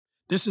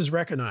This is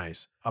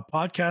Recognize, a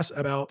podcast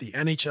about the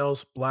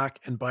NHL's Black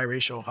and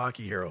biracial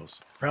hockey heroes,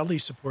 proudly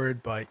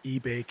supported by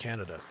eBay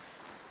Canada.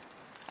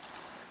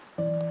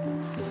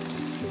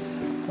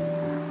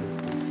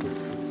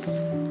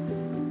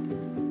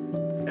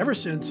 Ever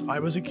since I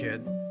was a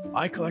kid,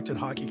 I collected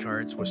hockey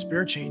cards with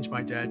spare change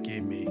my dad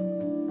gave me.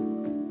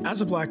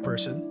 As a Black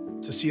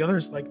person, to see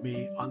others like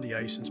me on the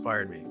ice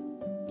inspired me.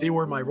 They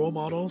were my role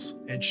models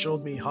and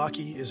showed me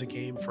hockey is a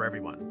game for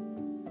everyone.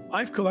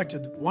 I've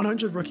collected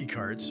 100 rookie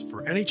cards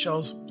for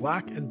NHL's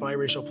Black and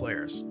biracial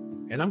players,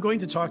 and I'm going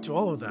to talk to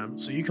all of them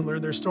so you can learn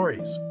their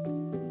stories.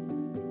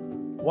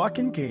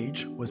 Joaquin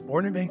Gage was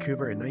born in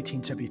Vancouver in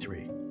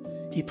 1973.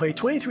 He played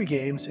 23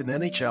 games in the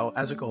NHL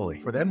as a goalie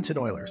for the Edmonton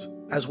Oilers,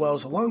 as well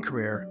as a long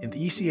career in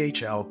the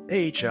ECHL,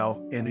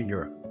 AHL, and in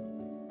Europe.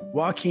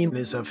 Joaquin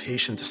is of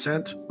Haitian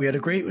descent. We had a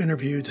great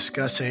interview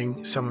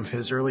discussing some of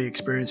his early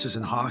experiences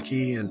in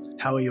hockey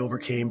and how he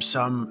overcame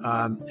some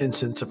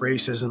incidents of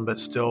racism,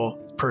 but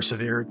still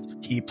persevered.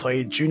 He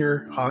played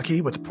junior hockey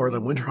with the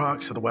Portland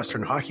Winterhawks of the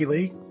Western Hockey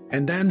League.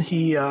 And then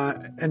he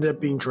ended up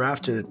being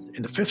drafted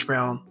in the 5th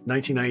round,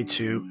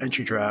 1992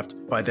 entry draft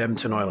by the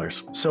Edmonton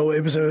Oilers. So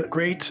it was a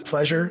great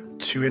pleasure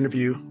to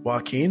interview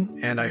Joaquin,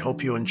 and I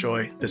hope you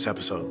enjoy this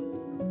episode.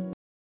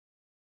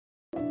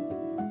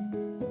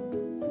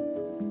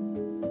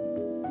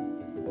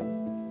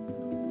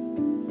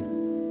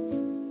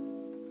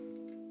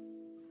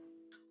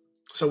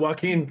 So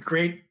Joaquin,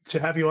 great to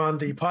have you on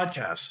the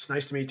podcast. It's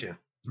nice to meet you.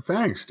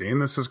 Thanks, Dean.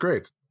 This is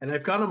great. And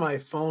I've got on my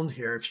phone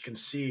here, if you can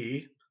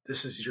see,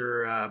 this is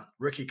your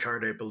rookie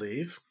card, I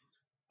believe,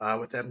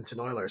 with Edmonton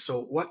Oilers.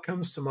 So what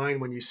comes to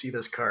mind when you see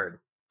this card?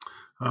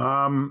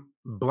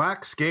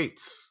 Black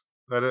skates.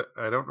 I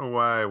don't know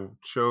why I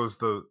chose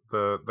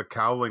the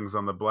cowlings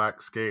on the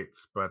black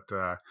skates, but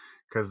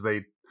because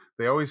they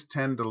always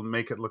tend to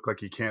make it look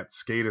like you can't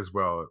skate as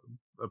well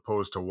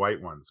opposed to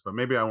white ones. But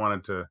maybe I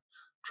wanted to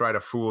try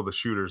to fool the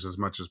shooters as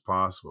much as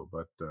possible.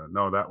 But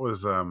no, that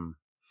was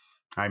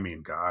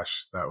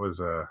that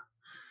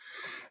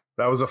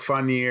was a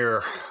fun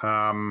year.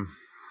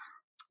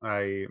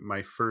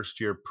 My first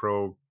year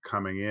pro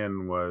coming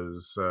in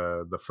was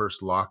the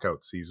first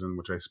lockout season,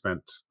 which I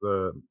spent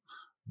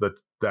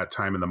that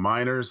time in the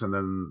minors, and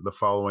then the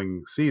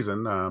following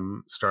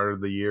season started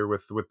the year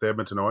with the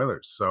Edmonton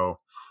Oilers. So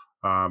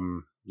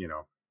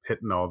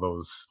hitting all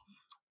those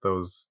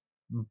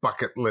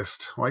bucket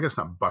list. Well, I guess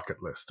not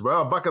bucket list.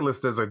 Well, bucket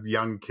list as a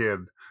young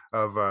kid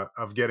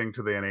of getting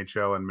to the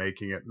NHL and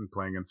making it and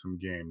playing in some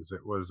games.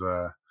 It was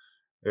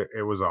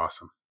it was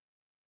awesome.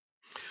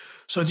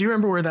 So do you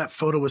remember where that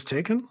photo was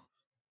taken?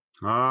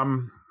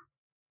 No,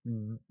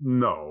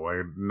 I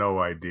had no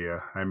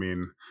idea. I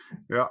mean,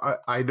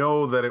 I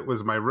know that it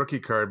was my rookie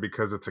card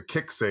because it's a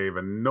kick save,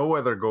 and no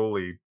other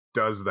goalie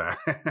does that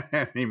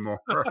anymore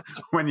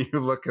when you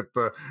look at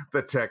the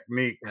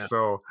technique. Yeah.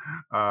 So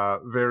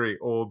very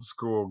old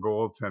school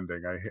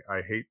goaltending.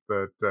 I hate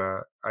that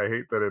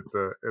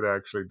it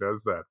actually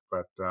does that.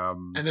 But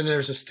and then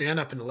there's a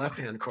stand up in the left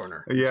hand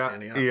corner.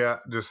 Yeah,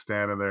 just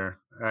standing there.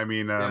 I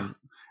mean,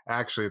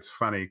 actually, it's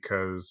funny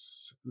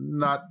because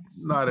not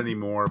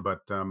anymore.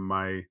 But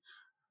my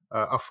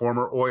a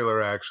former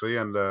Oiler actually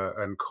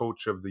and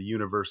coach of the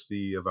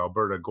University of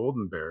Alberta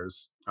Golden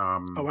Bears.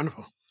 Oh,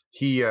 wonderful.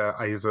 He's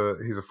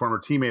a former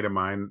teammate of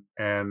mine,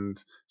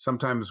 and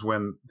sometimes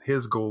when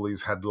his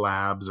goalies had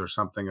labs or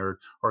something or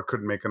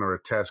couldn't make it or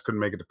a test, couldn't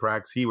make it to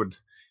practice, he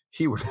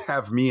would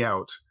have me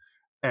out,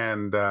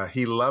 and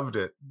he loved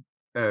it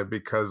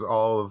because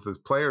all of his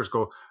players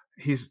go.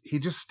 He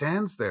just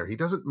stands there. He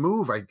doesn't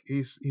move.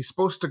 He's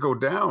supposed to go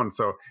down.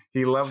 So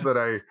he loved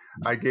that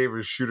I gave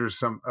his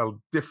shooters a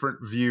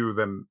different view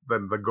than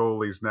the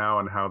goalies now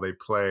and how they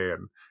play,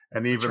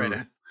 and even.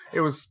 Right. It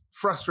was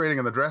frustrating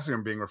in the dressing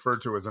room being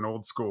referred to as an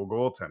old school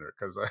goaltender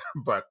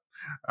but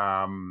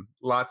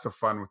lots of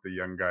fun with the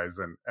young guys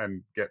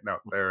and getting out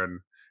there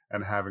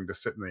and having to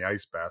sit in the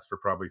ice bath for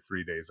probably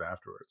 3 days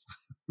afterwards.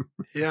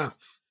 Yeah.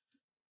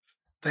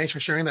 Thanks for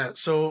sharing that.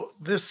 So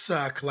this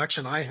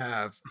collection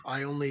I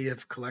only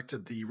have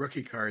collected the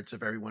rookie cards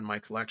of everyone in my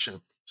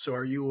collection. So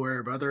are you aware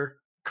of other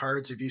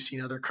cards? Have you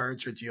seen other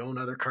cards, or do you own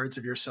other cards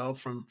of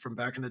yourself from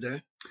back in the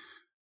day?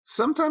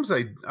 Sometimes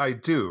I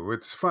do.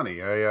 It's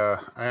funny. I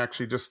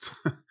actually just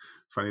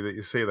funny that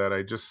you say that.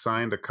 I just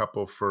signed a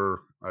couple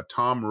for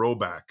Tom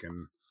Roback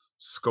in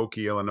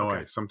Skokie, Illinois.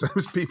 Okay.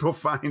 Sometimes people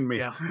find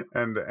me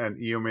and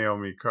email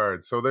me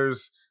cards. So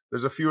there's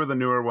a few of the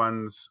newer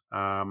ones.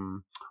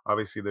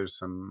 Obviously, there's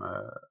some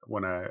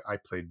when I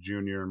played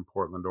junior in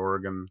Portland,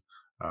 Oregon.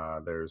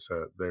 There's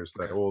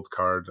that old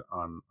card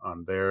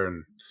on there,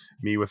 and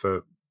me with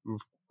a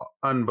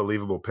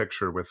unbelievable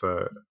picture with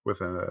an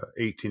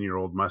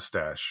 18-year-old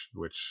mustache,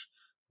 which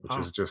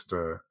is just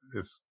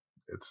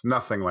it's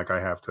nothing like I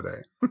have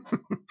today.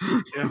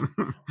 Yeah.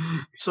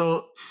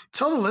 So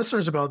tell the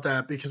listeners about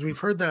that, because we've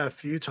heard that a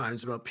few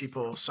times about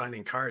people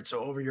signing cards. So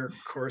over your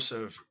course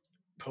of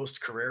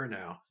post-career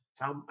now,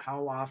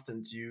 how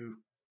often do you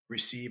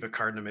receive a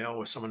card in the mail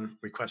with someone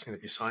requesting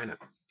that you sign it?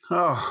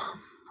 Oh,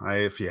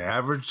 if you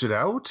averaged it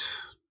out,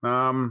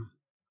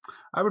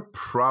 I would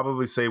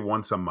probably say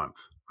once a month,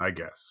 I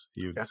guess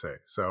you'd Okay. say.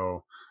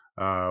 So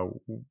uh,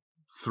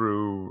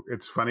 through,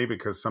 it's funny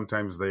because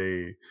sometimes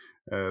they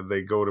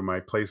go to my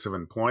place of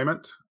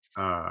employment.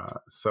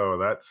 So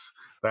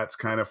that's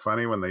kind of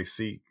funny when they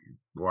see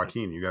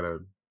Joaquin, you got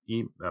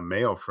a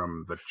mail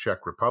from the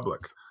Czech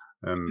Republic.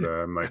 And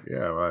I'm like,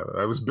 yeah, well,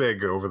 I was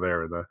big over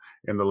there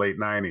in the late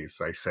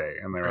 '90s, I say,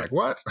 and they're like, Right.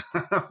 "What?"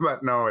 But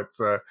no,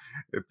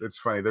 it's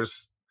funny.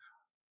 There's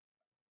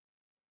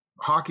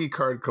hockey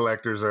card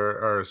collectors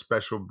are a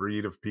special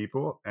breed of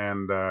people,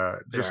 and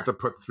just There. to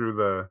put through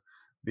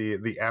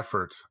the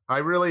effort, I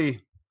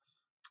really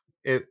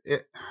it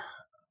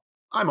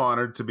I'm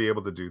honored to be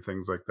able to do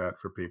things like that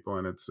for people,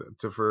 and it's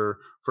for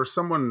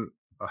someone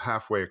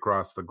halfway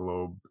across the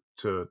globe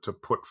to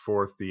put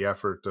forth the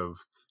effort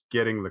of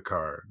getting the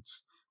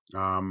cards,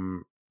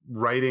 um,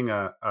 writing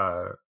a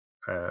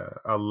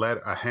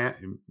letter, a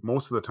hand.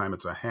 Most of the time,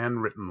 it's a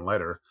handwritten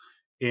letter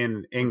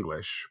in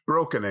English,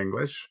 broken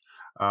English.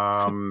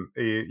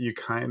 You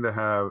kind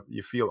of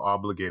you feel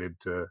obligated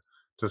to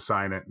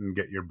sign it and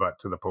get your butt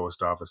to the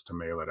post office to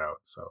mail it out.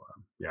 So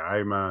yeah,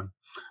 I'm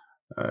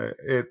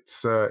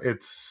it's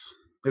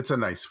a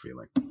nice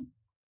feeling.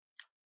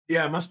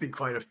 Yeah, it must be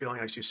quite a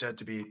feeling, as you said,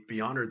 to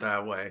be honored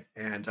that way.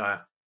 And I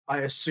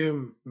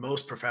assume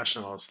most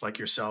professionals like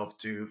yourself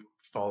do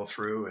follow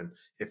through. And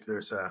if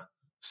there's a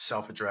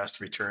self-addressed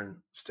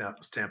return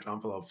stamped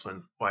envelope,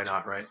 then why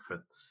not, right?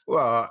 But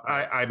Well,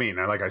 uh, I mean,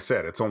 like I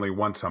said, it's only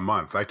once a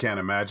month. I can't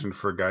imagine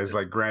for guys yeah,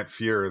 like Grant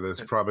Fuhr,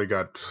 that's probably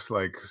got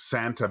like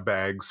Santa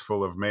bags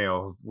full of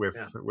mail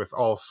yeah, with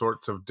all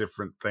sorts of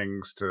different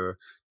things to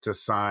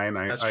sign.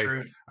 that's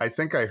true. I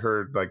think I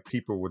heard like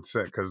people would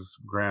say, because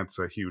Grant's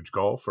a huge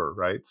golfer,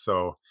 right?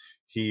 So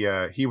he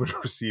would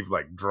receive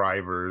like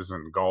drivers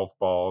and golf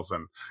balls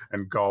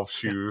and golf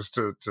shoes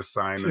to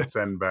sign and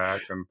send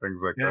back and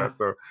things like Yeah. that.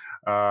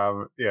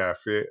 So yeah,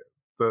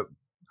 the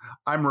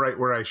I'm right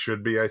where I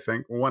should be. I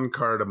think one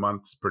card a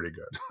month's pretty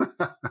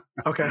good.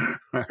 Okay.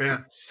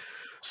 Yeah.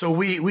 So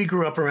we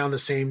grew up around the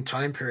same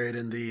time period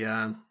in the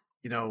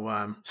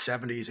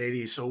 70s,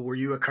 80s. So were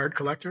you a card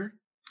collector?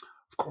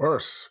 Of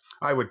course,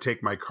 I would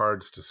take my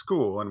cards to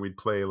school and we'd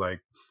play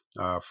like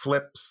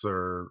flips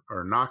or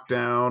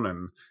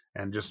knockdown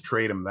and just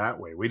trade them that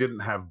way. We didn't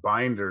have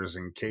binders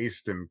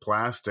encased in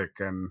plastic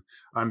and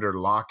under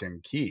lock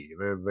and key.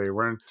 They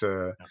weren't.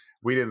 Yeah.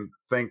 We didn't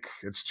think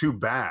it's too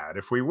bad.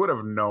 If we would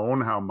have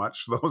known how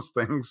much those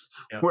things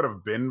Yeah. would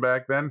have been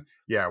back then,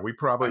 yeah, we I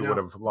probably would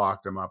know. have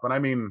locked them up. And I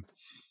mean,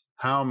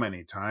 how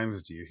many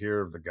times do you hear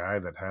of the guy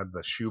that had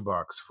the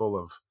shoebox full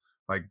of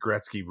like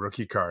Gretzky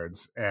rookie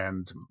cards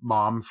and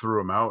mom threw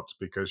them out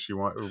because she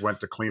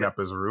went to clean Yeah. up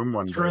his room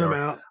one Throw day, them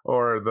out.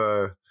 or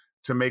the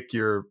to make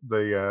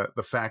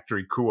the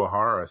factory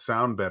Kuahara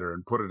sound better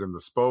and put it in the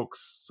spokes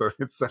so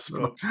it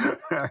sounded Spokes.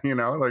 like,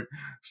 like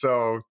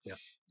so Yeah.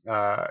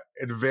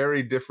 at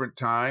very different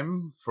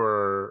time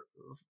for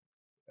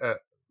uh,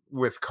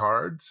 with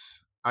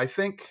cards, I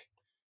think.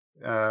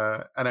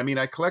 And I mean,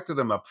 I collected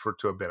them up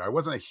to a bit. I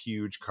wasn't a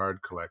huge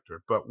card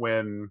collector, but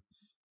when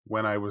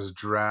I was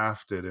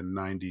drafted in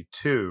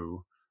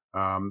 '92,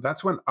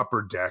 that's when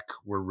Upper Deck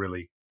were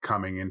really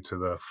coming into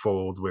the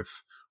fold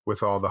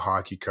with all the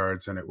hockey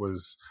cards, and it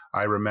was.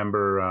 I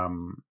remember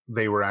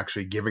they were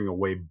actually giving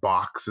away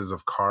boxes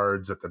of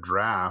cards at the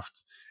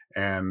draft,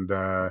 and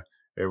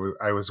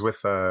I was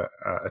with a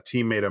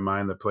teammate of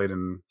mine that played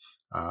in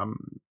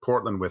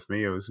Portland with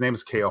me. His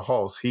name's Cale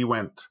Hulse. He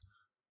went,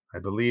 I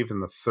believe,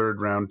 in the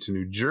third round to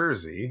New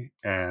Jersey,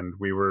 and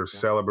we were Yeah.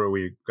 celebrating.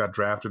 We got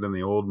drafted in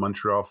the old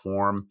Montreal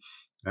Forum,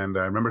 and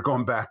I remember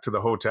going back to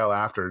the hotel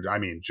after. I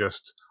mean,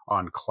 just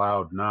on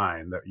cloud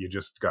nine that you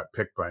just got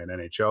picked by an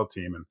NHL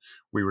team, and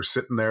we were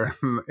sitting there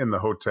in the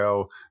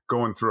hotel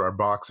going through our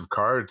box of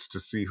cards to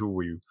see who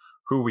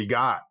we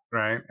got,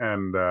 right?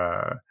 And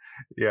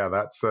yeah,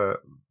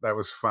 that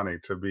was funny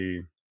to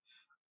be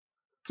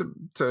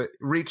to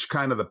reach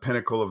kind of the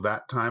pinnacle of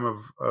that time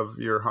of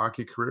your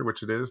hockey career,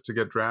 which it is to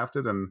get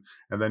drafted, and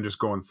then just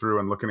going through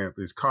and looking at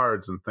these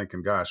cards and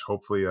thinking, gosh,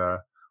 hopefully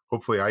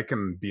I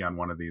can be on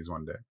one of these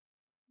one day.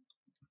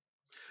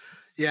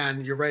 Yeah,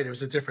 and you're right. It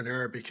was a different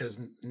era because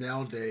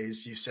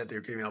nowadays you said they're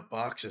giving out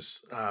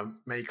boxes.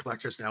 Many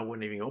collectors now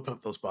wouldn't even open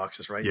up those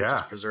boxes, right? You Yeah,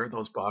 just preserve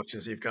those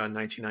boxes. You've got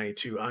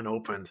 1992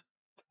 unopened.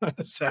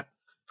 So,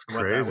 it's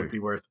what that would crazy. be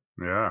worth.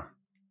 Yeah.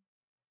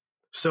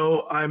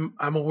 So I'm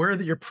aware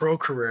that your pro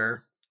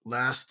career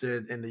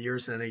lasted in the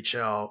years in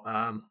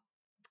NHL.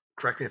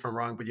 Correct me if I'm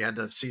wrong, but you had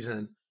to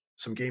season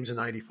some games in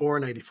 94,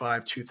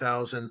 95,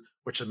 2000,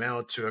 which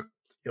amounted to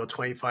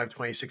 25,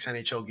 26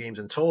 NHL games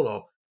in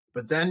total.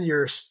 But then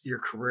your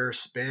career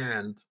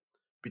spanned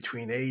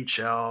between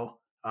AHL,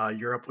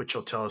 Europe, which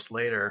you'll tell us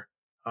later,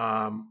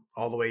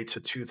 all the way to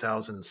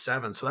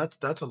 2007. So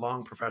that's a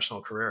long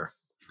professional career.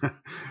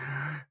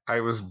 I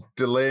was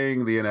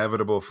delaying the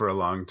inevitable for a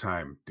long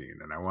time, Dean,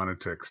 and I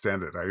wanted to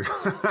extend it.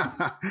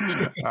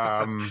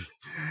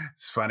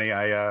 It's funny.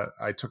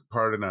 I took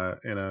part in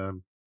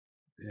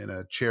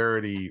a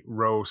charity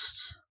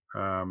roast,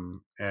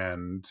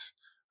 and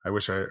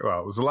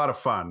Well, it was a lot of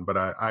fun, but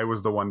I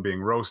was the one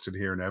being roasted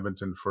here in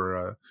Edmonton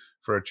for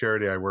a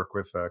charity I work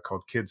with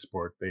called Kids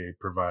Sport. They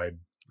provide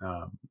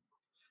um,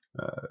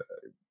 uh,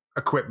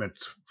 equipment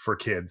for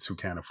kids who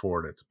can't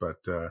afford it.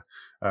 But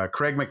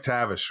Craig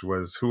McTavish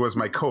who was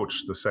my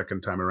coach the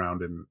second time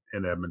around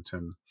in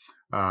Edmonton.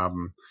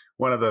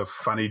 One of the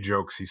funny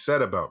jokes he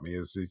said about me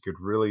is he could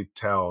really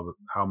tell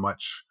how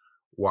much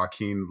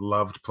Joaquin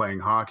loved playing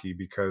hockey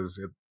because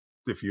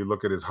if you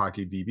look at his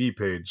hockey DB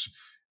page,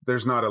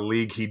 there's not a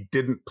league he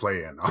didn't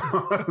play in,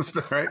 almost,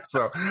 right?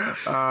 So,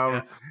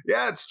 Yeah.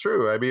 yeah, it's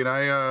true. I mean,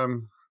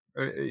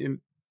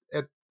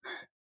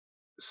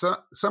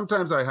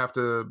 sometimes I have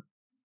to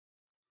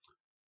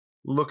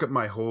look at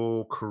my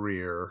whole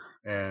career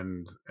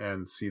and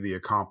see the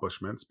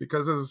accomplishments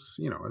because as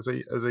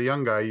a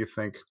young guy you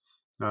think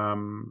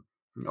um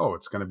oh,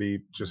 it's going to be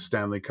just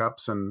Stanley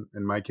Cups and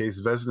in my case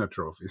Vezina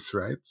trophies,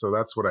 right? So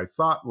that's what I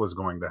thought was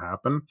going to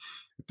happen.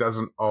 It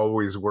doesn't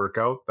always work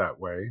out that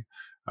way.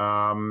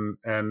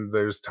 And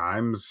there's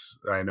times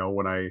I know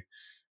when I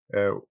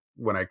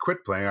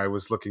quit playing, I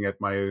was looking at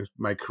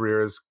my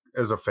career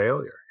as a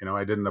failure.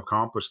 I didn't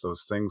accomplish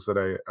those things that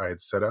I had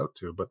set out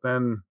to. But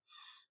then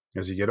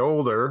as you get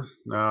older,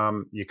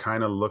 you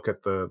kind of look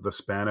at the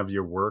span of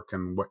your work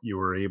and what you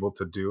were able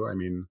to do. I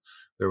mean,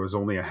 there was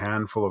only a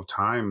handful of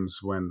times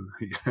when,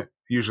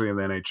 usually in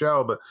the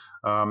NHL, but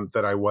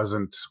that I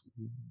wasn't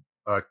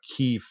a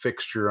key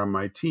fixture on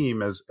my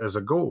team as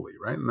a goalie,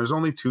 right? And there's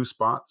only 2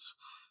 spots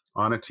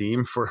on a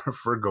team for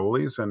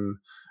goalies,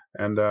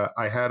 and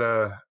I had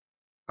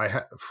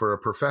for a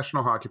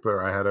professional hockey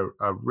player, I had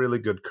a really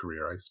good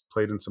career. I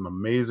played in some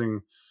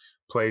amazing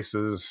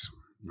places.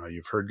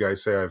 You've heard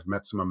guys say I've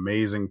met some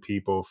amazing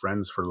people,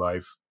 friends for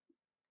life.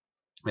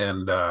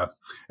 And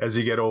as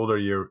you get older,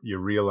 you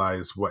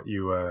realize what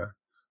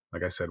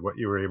like I said, what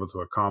you were able to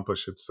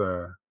accomplish.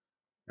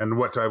 And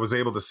what I was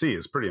able to see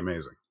is pretty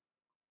amazing.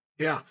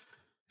 Yeah.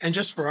 And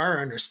just for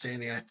our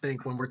understanding, I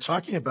think when we're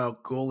talking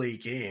about goalie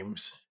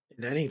games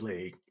in any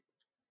league,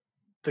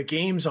 the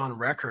games on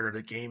record are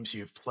the games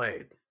you've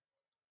played.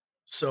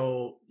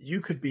 So you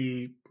could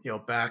be,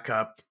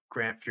 backup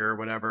Grant Fuhr,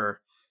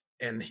 whatever,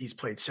 and he's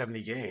played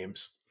 70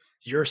 games.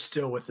 You're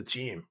still with the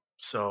team.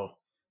 So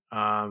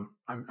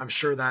I'm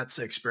sure that's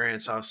the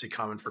experience, obviously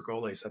common for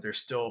goalies, that they're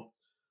still,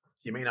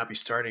 you may not be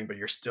starting, but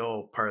you're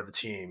still part of the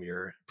team.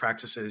 Your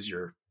practices,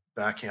 you're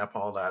backing up,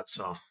 all that.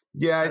 So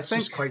Yeah, I that's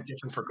think just quite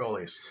different for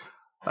goalies.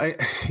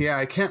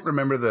 I can't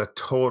remember the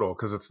total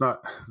because it's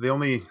not the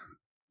only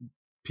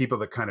people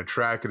that kind of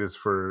track it is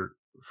for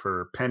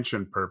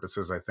pension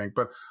purposes, I think.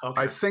 But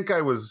Okay. I think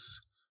I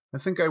was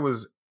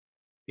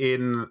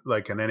in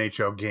like an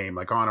NHL game,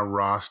 like on a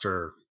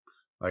roster,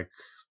 like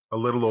a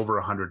little over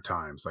 100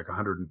 times, like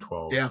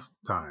 112 Yeah.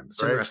 times,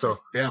 It's right? interesting. So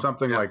Yeah.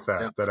 something Yeah. like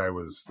that Yeah. I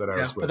was Yeah.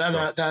 But with. then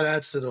So that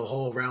adds to the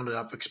whole rounded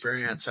up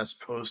experience as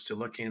opposed to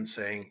looking and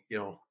saying,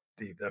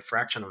 the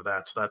fraction of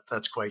that. So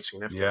that's quite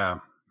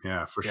significant.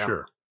 yeah, for Yeah.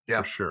 sure,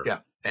 Yeah. for sure. Yeah.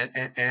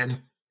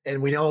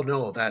 And we all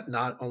know that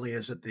not only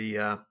is it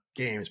the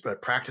games,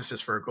 but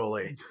practices for a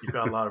goalie. You've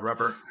got a lot of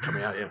rubber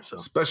coming at you. So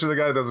Especially the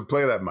guy that doesn't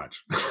play that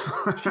much.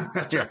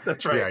 that's Yeah, right.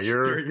 That's right. yeah,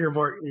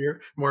 You're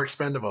more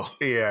expendable.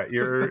 yeah,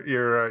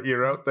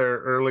 you're out there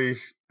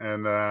early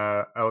and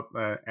out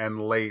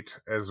and late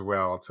as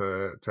well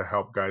to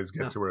help guys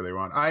get Yeah. to where they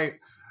want.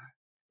 I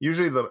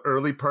usually the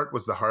early part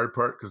was the hard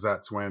part because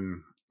that's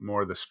when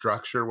more the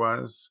structure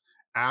was.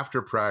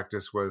 After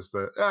practice was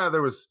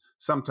there was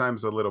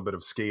sometimes a little bit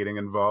of skating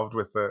involved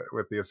with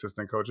the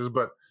assistant coaches,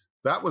 but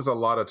that was a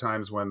lot of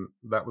times when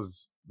that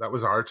was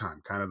our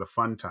time, kind of the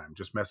fun time,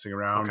 just messing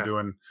around, Okay.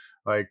 doing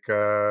like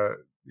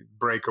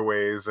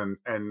breakaways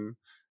and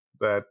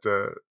that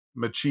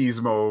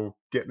machismo,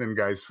 getting in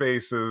guys'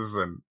 faces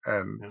and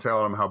Yeah.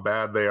 telling them how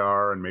bad they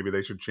are and maybe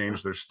they should Yeah.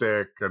 change their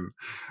stick, and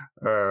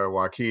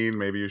Joaquin,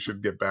 maybe you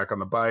should get back on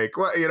the bike.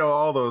 Well,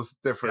 all those Yeah.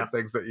 different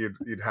things that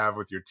you'd have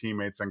with your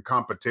teammates, and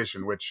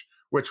competition, which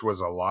was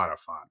a lot of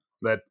fun.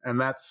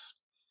 That's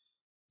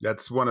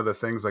one of the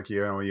things, like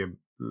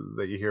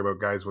that you hear about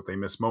guys, what they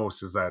miss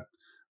most is that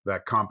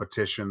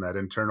competition, that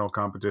internal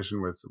competition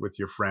with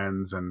your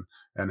friends and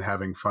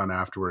having fun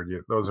afterward.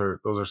 Those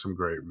are some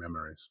great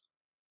memories.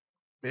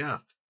 Yeah.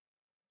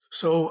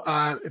 So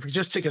if we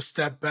just take a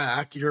step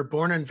back, you're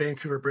born in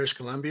Vancouver, British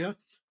Columbia,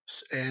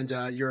 and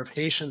you're of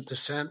Haitian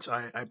descent,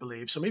 I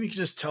believe. So maybe you could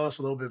just tell us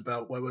a little bit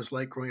about what it was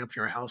like growing up in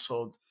your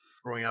household,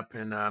 growing up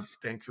in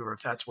Vancouver,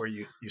 if that's where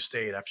you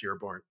stayed after you were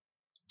born.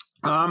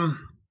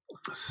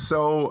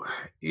 So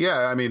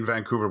yeah, I mean,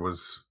 Vancouver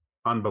was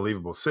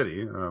unbelievable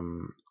city.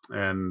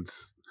 And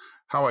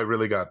how I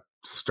really got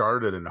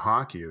started in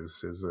hockey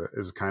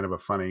is kind of a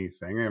funny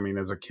thing. I mean,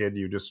 as a kid,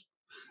 you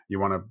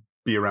want to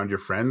be around your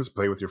friends,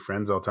 play with your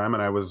friends all the time.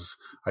 And I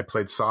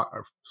played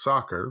soccer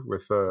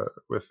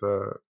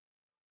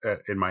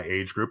in my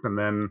age group. And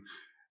then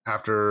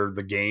after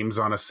the games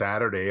on a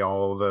Saturday,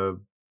 all the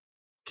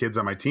kids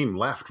on my team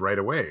left right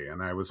away.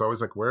 And I was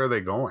always like, where are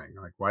they going?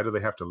 Like, why do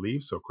they have to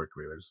leave so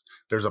quickly?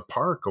 There's a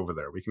park over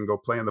there. We can go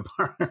play in the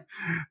park.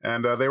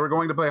 And they were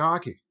going to play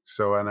hockey.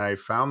 So, and I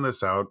found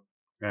this out,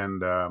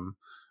 and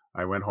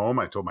I went home.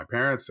 I told my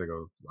parents, I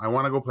go, I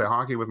want to go play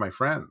hockey with my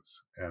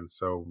friends. And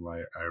so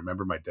I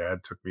remember my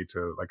dad took me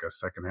to like a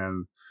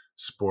secondhand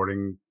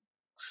sporting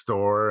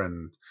store,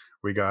 and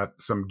we got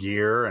some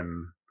gear,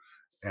 and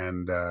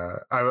I'm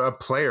a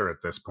player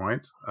at this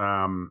point.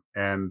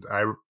 And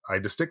I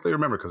distinctly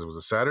remember, because it was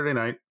a Saturday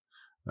night,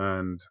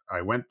 and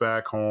I went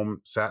back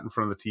home, sat in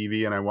front of the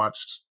TV, and I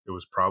watched.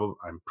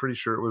 I'm pretty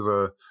sure it was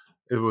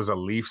a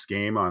Leafs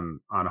game on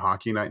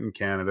Hockey Night in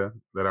Canada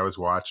that I was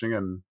watching,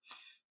 and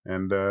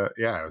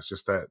yeah, it was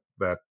just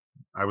that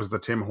I was the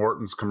Tim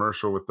Hortons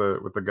commercial with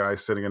the guy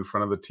sitting in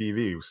front of the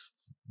TV,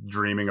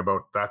 dreaming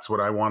about that's what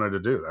I wanted to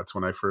do. That's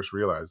when I first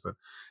realized it,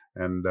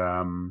 and.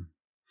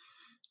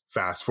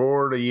 Fast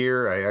forward a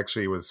year, I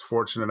actually was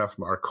fortunate enough.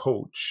 Our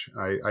coach,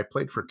 I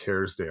played for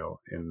Kerrisdale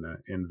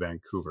in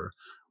Vancouver,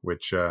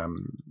 which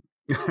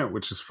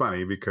which is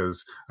funny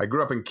because I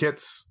grew up in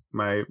Kits.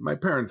 My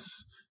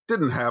parents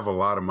didn't have a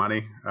lot of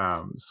money,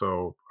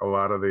 so a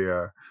lot of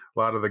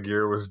the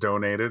gear was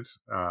donated.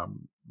 A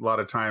lot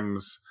of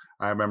times,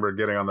 I remember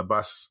getting on a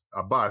bus,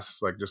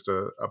 like just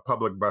a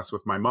public bus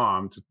with my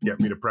mom to get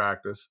me to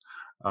practice.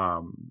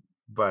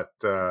 But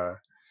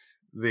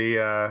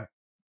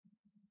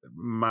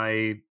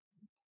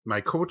my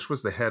coach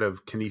was the head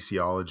of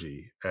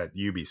kinesiology at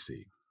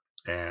UBC,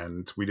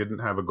 and we didn't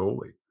have a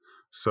goalie.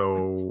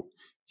 So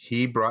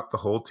he brought the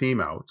whole team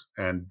out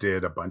and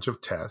did a bunch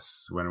of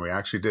tests. When we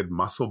actually did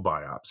muscle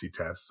biopsy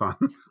tests on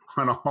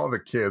all the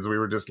kids, we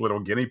were just little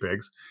guinea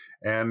pigs.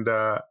 And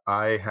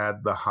I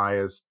had the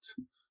highest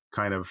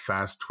kind of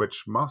fast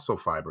twitch muscle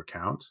fiber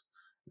count.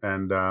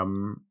 And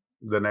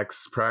the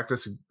next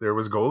practice, there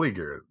was goalie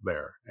gear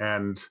there.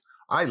 And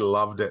I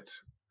loved it.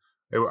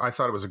 I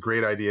thought it was a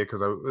great idea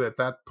because at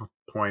that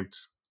point,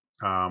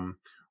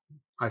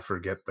 I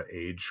forget the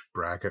age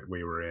bracket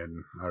we were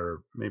in,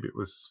 or maybe it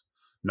was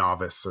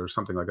novice or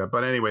something like that.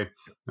 But anyway,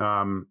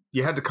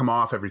 you had to come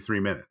off every 3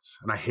 minutes,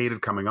 and I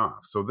hated coming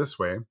off. So this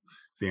way,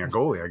 being a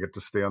goalie, I get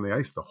to stay on the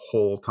ice the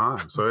whole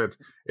time. So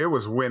it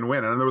was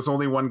win-win, and there was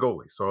only one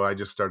goalie. So I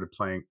just started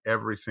playing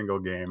every single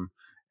game,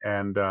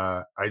 and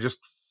I just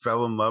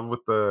fell in love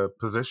with the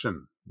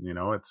position.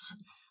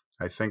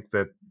 I think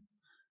that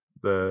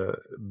the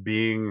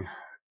being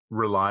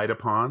relied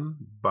upon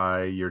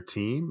by your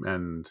team,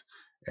 and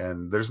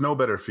there's no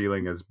better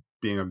feeling as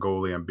being a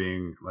goalie and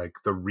being like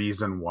the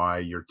reason why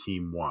your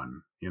team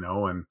won,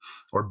 and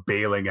or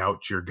bailing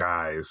out your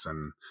guys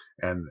and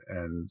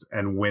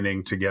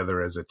winning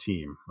together as a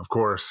team. Of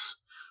course,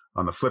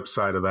 on the flip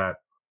side of that,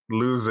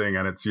 losing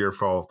and it's your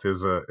fault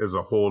is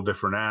a whole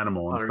different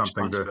animal, and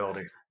something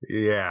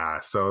yeah.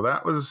 So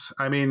that was,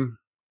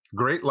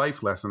 great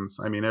life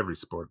lessons. Every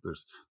sport,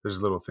 there's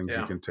little things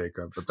you can take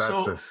of, but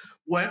that's so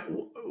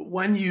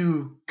when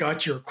you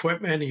got your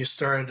equipment and you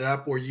started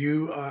up, were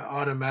you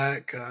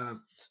automatic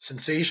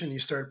sensation? You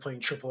started playing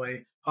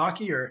AAA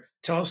hockey, or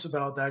tell us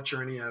about that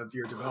journey of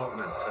your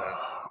development.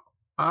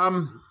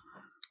 I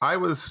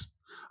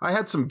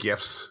had some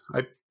gifts.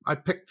 I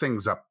picked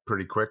things up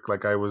pretty quick.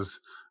 Like I was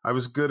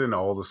good in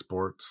all the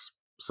sports.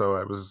 So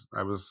I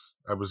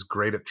was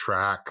great at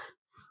track.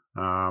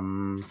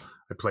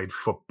 I played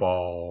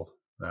football,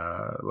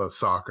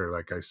 soccer,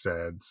 like I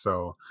said.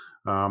 So,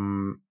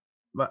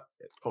 but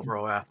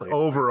overall athlete.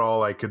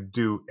 Overall, I could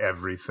do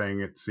everything,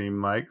 it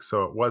seemed like.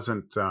 So it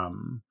wasn't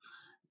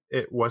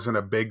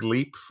a big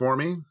leap for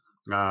me.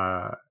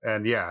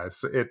 And yeah,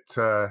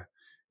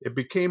 it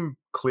became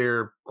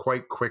clear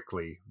quite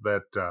quickly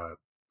that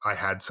I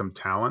had some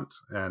talent,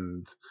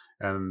 and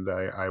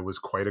I was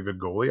quite a good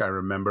goalie. I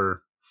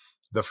remember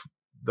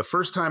the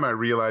first time I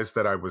realized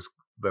that I was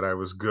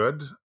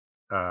good.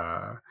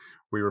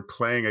 We were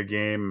playing a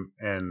game,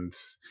 and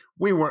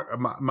we were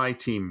my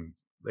team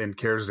in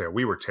Kerrisdale.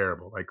 We were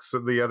terrible. Like, so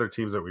the other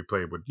teams that we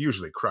played would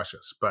usually crush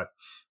us, but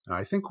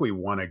I think we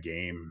won a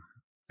game,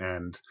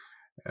 and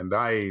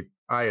I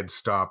had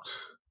stopped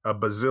a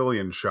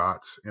bazillion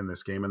shots in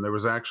this game, and there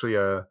was actually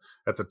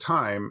at the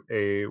time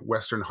a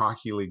Western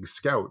Hockey League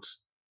scout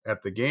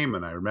at the game,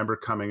 and I remember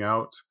coming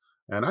out,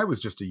 and I was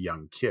just a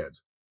young kid,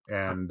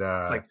 and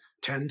like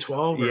 10,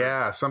 12?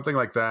 Yeah, something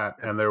like that.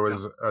 And there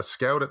was a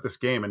scout at this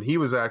game, and he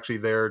was actually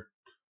there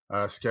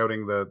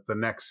scouting the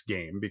next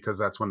game, because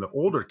that's when the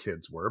older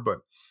kids were.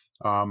 But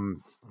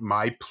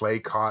my play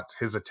caught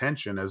his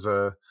attention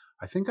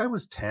I think I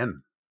was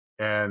 10.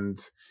 And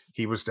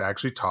he was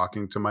actually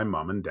talking to my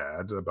mom and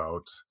dad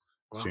about,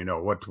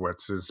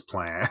 what's his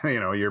plan?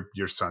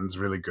 Your son's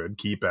really good.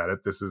 Keep at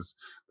it. This is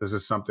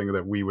something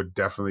that we would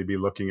definitely be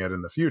looking at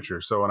in the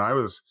future. So, and I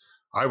was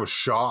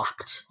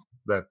shocked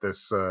that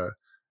this,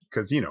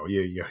 because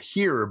you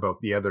hear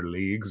about the other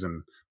leagues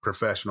and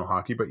professional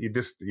hockey, but you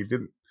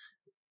didn't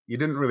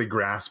really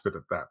grasp it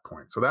at that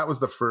point. So that was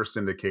the first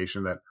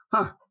indication that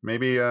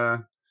maybe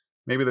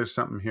there's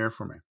something here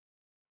for me.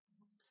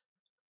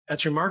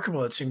 That's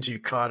remarkable. It seems you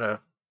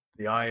caught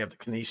the eye of the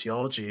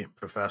kinesiology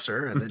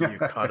professor, and then you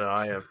caught an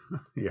eye of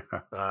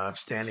Yeah.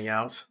 standing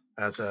out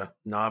as a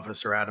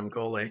novice or Adam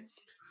goalie.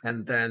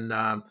 And then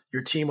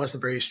your team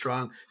wasn't very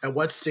strong. At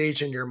what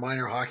stage in your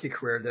minor hockey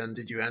career then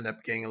did you end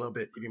up getting a little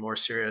bit even more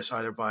serious,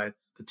 either by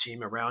the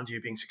team around you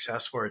being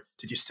successful, or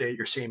did you stay at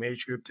your same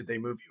age group? Did they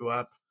move you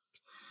up?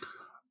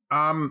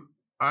 Um,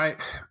 I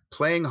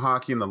playing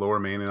hockey in the Lower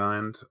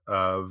Mainland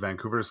of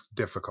Vancouver is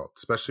difficult,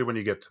 especially when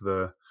you get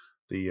to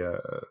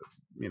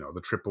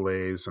the triple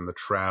A's and the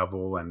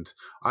travel. And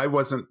I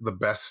wasn't the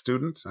best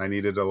student. I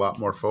needed a lot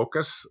more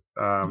focus.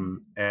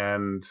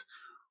 And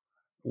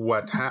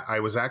I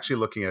was actually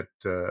looking at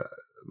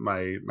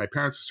my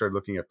parents started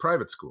looking at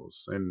private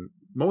schools, and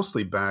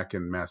mostly back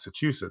in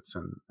Massachusetts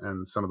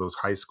and some of those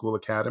high school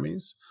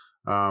academies.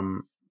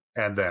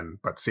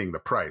 But seeing the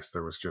price,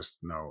 there was just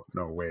no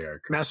way I could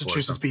afford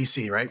Massachusetts, them.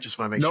 BC, right? Just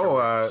want to make No, sure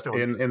we're still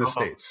in the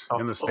States.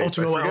 In the States.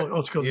 I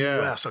forget. to go to the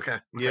Yeah, US. Okay.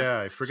 yeah.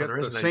 I So forget there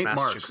the isn't any St.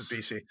 Massachusetts,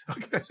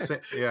 Mark's. BC.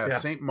 Okay. Yeah.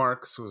 St.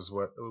 Mark's was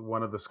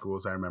one of the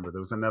schools I remember. There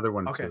was another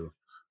one Okay. too,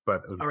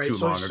 but it was All right. too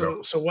So, long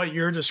ago. so what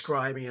you're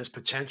describing is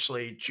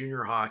potentially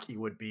junior hockey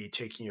would be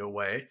taking you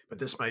away, but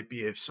this might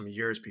be some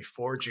years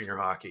before junior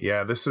hockey.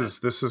 Yeah, this is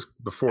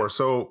before.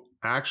 So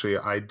actually,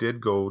 I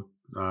did go.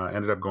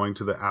 Ended up going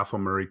to the Athol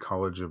Murray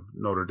College of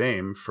Notre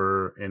Dame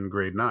in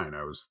grade 9.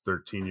 I was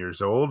 13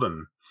 years old,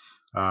 and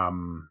I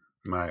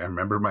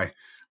remember my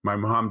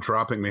mom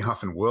dropping me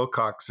off in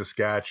Wilcox,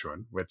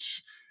 Saskatchewan.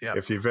 Which,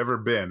 if you've ever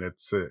been,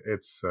 it's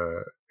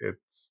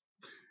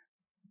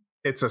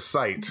a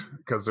sight,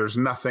 because there's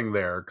nothing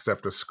there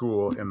except a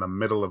school in the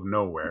middle of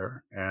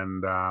nowhere,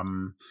 and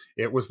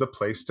it was the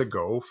place to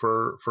go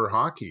for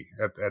hockey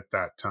at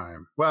that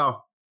time.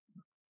 Well,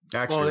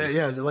 actually,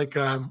 like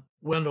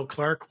Wendell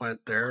Clark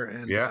went there,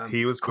 and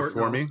he was before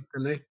Courtnall, me.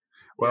 didn't they?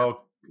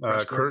 Well,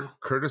 Russ Courtnall.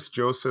 Curtis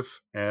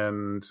Joseph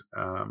and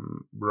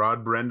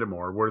Rod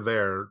Brendamore were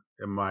there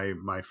in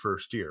my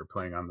first year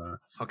playing on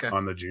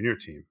the junior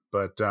team.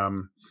 But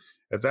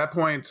at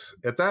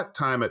that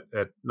time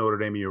at Notre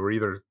Dame, you were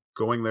either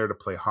going there to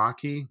play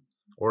hockey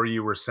or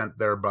you were sent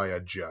there by a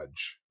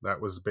judge.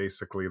 That was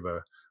basically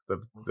the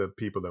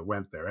people that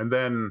went there. And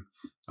then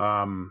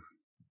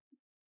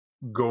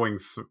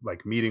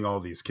meeting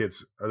all these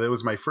kids. It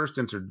was my first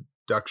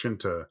introduction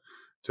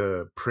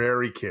to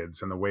prairie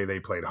kids and the way they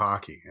played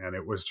hockey, and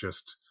it was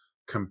just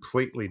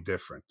completely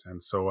different.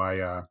 And so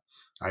I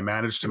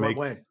managed to make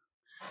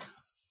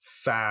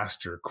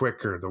faster,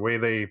 quicker, the way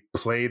they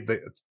played, the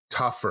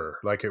tougher.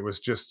 Like it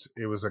was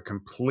a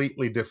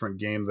completely different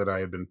game that I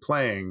had been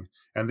playing,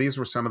 and these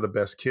were some of the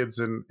best kids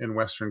in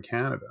Western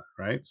Canada,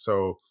 right?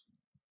 So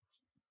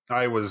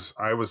I was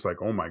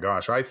like, oh my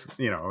gosh,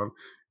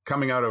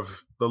 coming out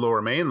of the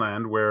Lower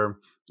Mainland, where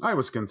I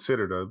was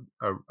considered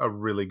a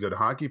really good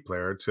hockey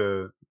player,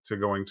 to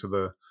going to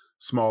the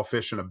small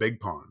fish in a big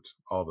pond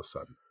all of a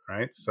sudden,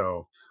 right?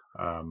 So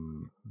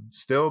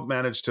still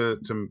managed to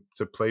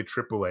play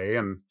AAA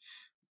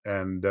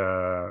and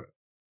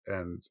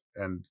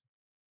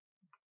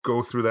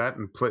go through that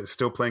and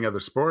still playing other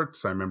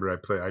sports. I remember I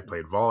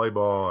played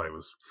volleyball.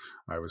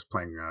 I was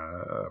playing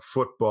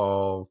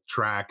football,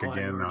 track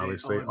again,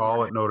 obviously,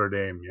 all at Notre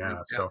Dame.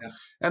 Yeah.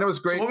 And it was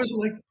great. So what was it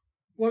like?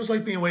 What was it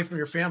like being away from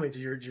your family?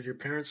 Did your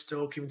parents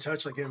still keep in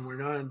touch? Like, we're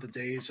not in the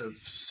days of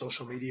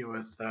social media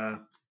with, it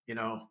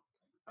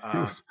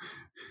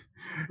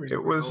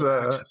was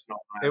access and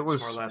all that. It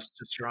was more or less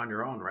just you're on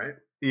your own, right?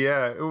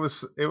 Yeah, it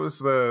was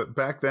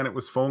back then it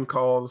was phone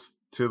calls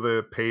to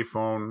the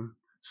payphone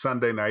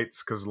Sunday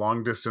nights, because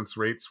long distance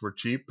rates were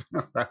cheap.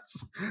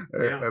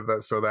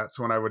 So that's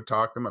when I would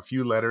talk them. A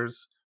few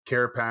letters,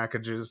 care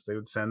packages. They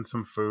would send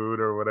some food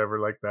or whatever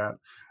like that.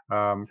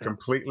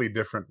 Completely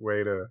different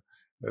way to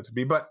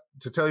be. But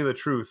to tell you the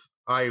truth,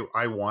 I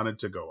wanted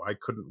to go. I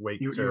couldn't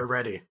wait. You were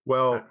ready.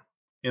 Well,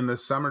 in the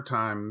summer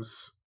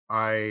times,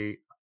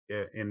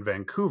 in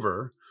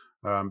Vancouver,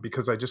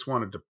 because I just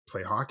wanted to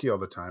play hockey all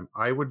the time,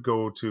 I would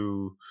go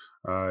to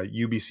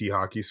UBC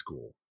hockey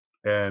school.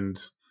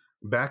 And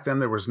back then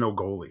there was no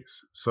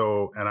goalies.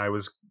 So, and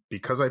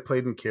because I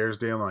played in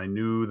Kerrisdale and I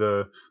knew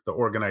the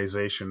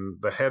organization,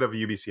 the head of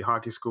UBC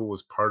hockey school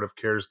was part of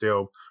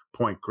Kerrisdale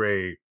Point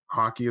Grey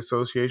Hockey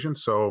Association.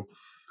 So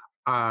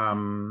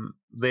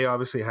they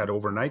obviously had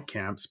overnight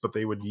camps, but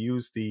they would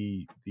use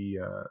the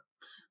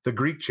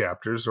Greek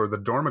chapters or the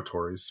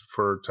dormitories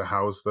to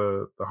house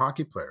the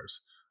hockey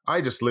players.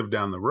 I just lived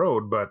down the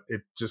road, but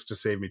just to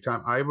save me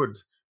time, I would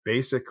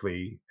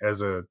basically,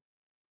 as a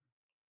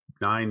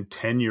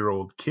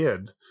 9-10-year-old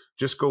kid,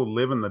 just go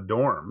live in the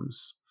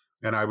dorms,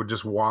 and I would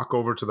just walk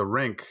over to the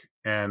rink,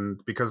 and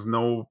because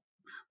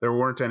there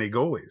weren't any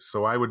goalies,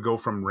 so I would go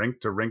from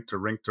rink to rink to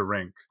rink to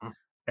rink,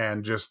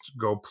 and just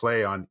go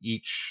play on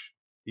each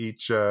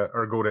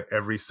or go to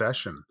every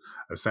session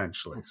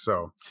essentially.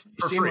 So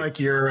you seem like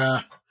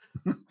you're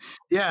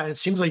it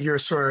seems like you're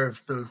sort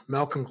of the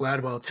Malcolm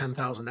Gladwell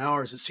 10,000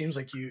 hours. It seems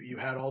like you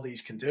had all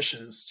these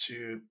conditions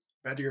to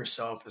better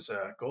yourself as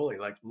a goalie,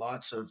 like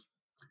lots of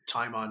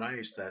time on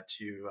ice that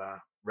you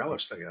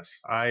relished, I guess.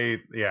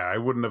 I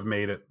wouldn't have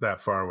made it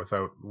that far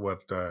without what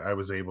I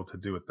was able to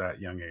do at that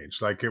young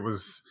age. Like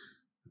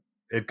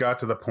it got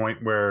to the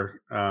point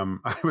where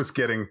I was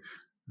getting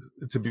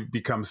to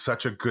become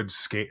such a good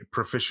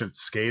proficient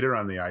skater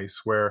on the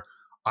ice, where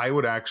I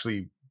would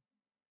actually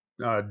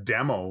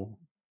demo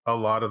a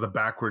lot of the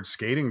backward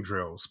skating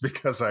drills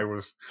because I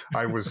was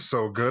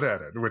so good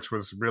at it, which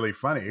was really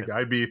funny. Yeah.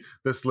 I'd be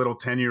this little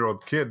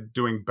 10-year-old kid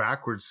doing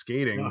backward Yeah.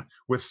 skating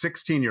with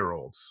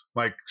 16-year-olds,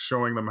 like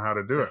showing them how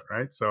to do Yeah. it.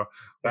 Right. So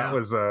Yeah.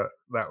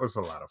 that was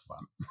a lot of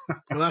fun.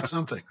 Well, that's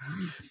something.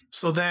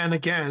 So then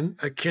again,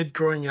 a kid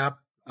growing up,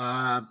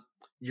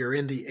 you're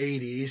in the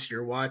 80s,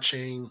 you're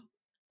watching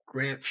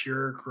Grant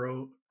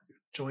Fuhr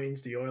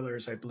joins the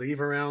Oilers, I believe,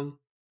 around,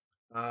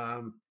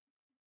 um,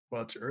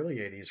 well, it's early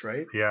 80s,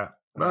 right? Yeah.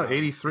 Well,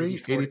 83,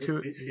 84, 82.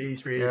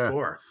 83, Yeah.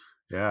 84.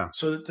 Yeah.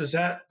 So does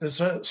that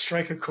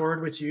strike a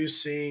chord with you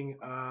seeing,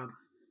 a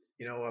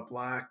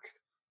black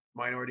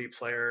minority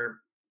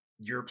player,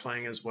 you're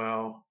playing as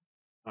well?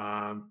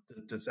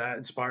 Does that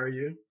inspire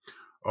you?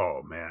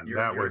 Oh man,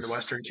 You're in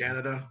Western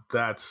Canada.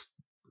 that's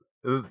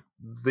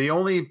the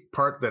only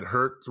part that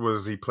hurt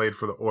was he played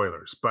for the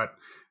Oilers, but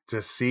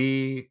to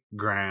see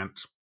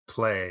Grant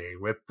play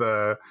with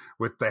the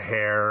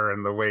hair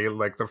and the way,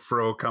 like, the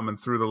fro coming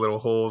through the little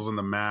holes in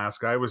the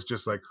mask, I was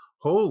just like,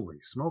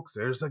 holy smokes,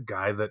 there's a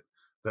guy that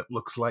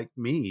looks like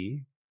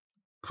me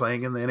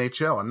playing in the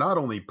NHL, and not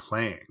only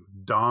playing,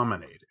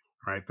 dominating,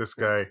 right? This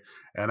Yeah. guy,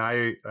 and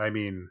I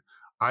mean,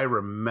 I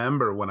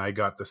remember when I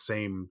got the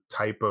same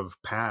type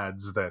of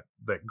pads that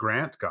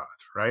Grant got,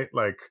 right?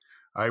 Like,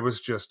 I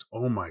was just,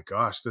 oh my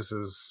gosh,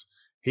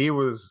 he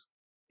was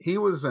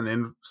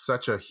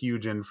such a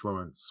huge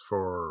influence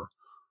for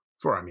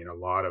I mean, a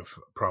lot of,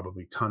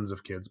 probably tons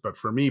of kids, but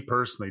for me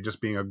personally,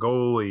 just being a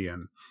goalie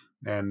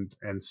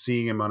and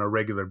seeing him on a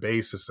regular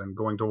basis and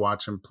going to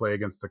watch him play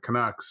against the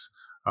Canucks,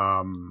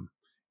 um,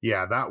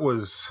 yeah, there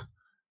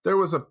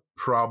was a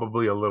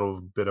probably a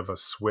little bit of a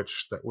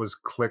switch that was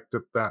clicked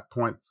at that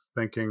point,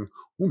 thinking,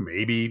 oh,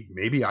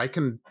 maybe I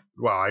can.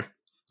 Well,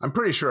 I'm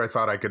pretty sure I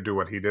thought I could do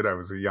what he did. I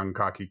was a young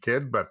cocky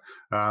kid, but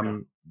Yeah.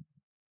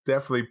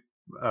 definitely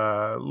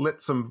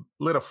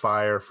lit a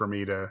fire for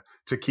me to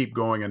keep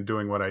going and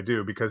doing what I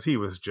do, because he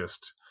was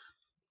just,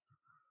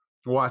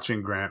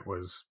 watching Grant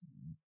was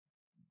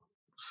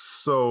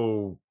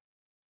so,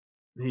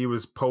 he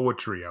was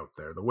poetry out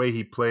there, the way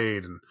he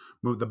played and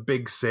moved, the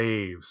big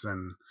saves,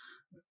 and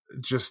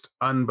just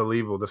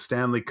unbelievable, the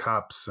Stanley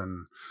Cups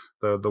and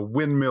the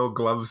windmill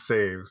glove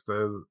saves,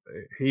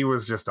 he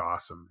was just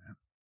awesome, man.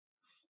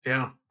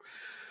 Yeah.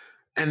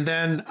 And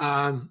then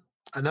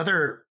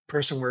another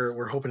person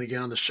we're hoping to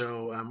get on the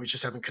show, we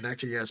just haven't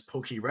connected yet, is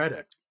Pokey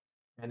Reddick.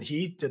 And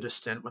he did a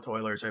stint with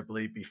Oilers, I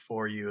believe,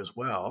 before you as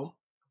well.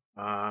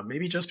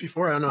 Maybe just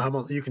before. I don't know how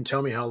much, you can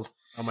tell me how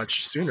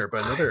much sooner,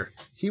 but another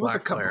He was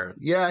black player.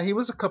 he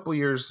was a couple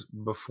years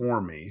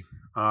before me.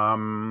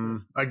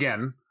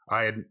 Again,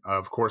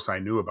 of course I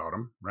knew about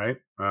him, right?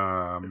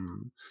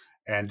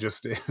 And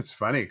just, it's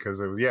funny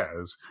because it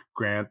was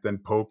Grant, then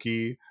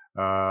Pokey,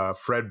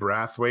 Fred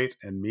Brathwaite,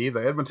 and me.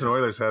 The Edmonton Yeah.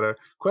 Oilers had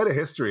quite a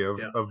history of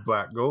Yeah.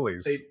 black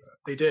goalies.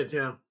 They did.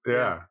 Yeah.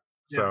 Yeah.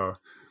 Yeah. So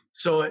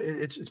So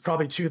it's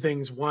probably two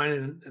things.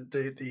 One,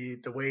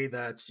 the way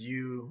that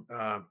you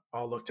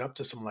all looked up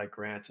to someone like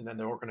Grant, and then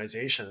the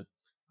organization,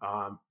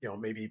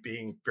 maybe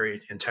being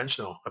very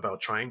intentional about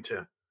trying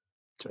to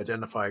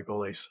identify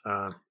goalies.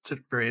 It's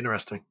very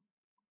interesting.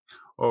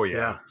 oh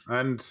Yeah. yeah,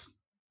 and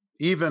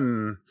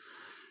even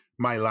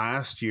my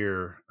last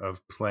year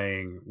of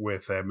playing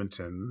with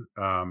Edmonton,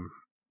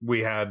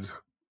 we had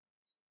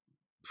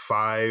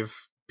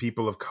 5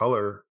 people of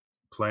color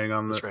playing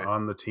That's right.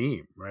 on the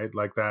team, right?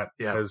 Like, that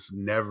Yeah. has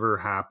never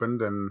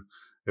happened, and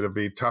it'll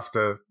be tough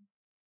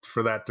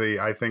for that to,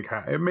 I think,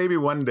 maybe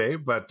one day,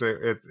 but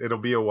it'll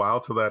be a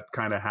while till that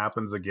kind of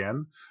happens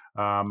again.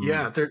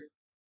 Yeah.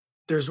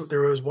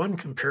 There was one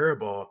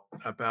comparable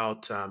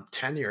about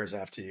 10 years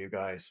after you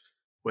guys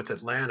with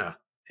Atlanta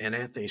and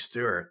Anthony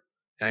Stewart.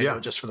 And I know Yeah.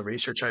 just from the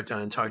research I've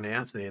done and talking to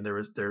Anthony, and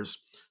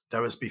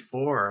that was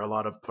before a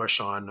lot of push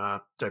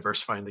on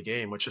diversifying the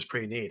game, which is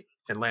pretty neat.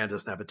 Atlanta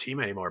doesn't have a team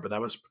anymore, but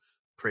that was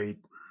pretty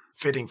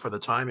fitting for the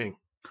timing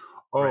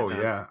right Oh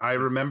then. yeah, I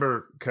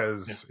remember, Yeah,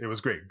 because it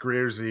was great.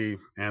 Greersy,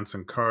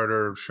 Anson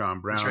Carter,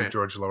 Sean that's Brown, right.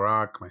 George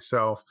Larac,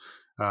 myself.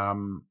 I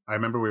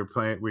remember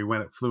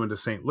flew into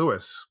St.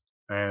 Louis,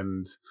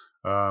 and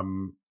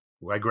um,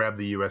 I grabbed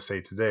the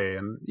USA Today,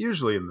 and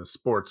usually in the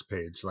sports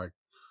page, like,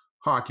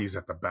 hockey's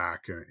at the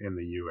back in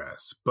the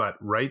US, but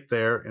right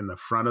there in the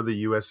front of the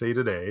USA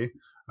Today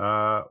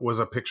was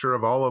a picture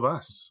of all of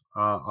us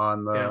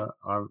Yeah,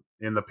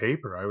 in the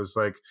paper. I was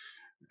like,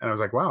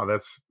 wow,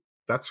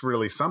 that's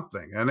really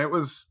something. And it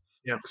was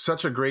yeah,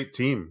 such a great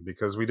team,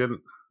 because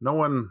no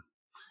one,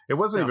 it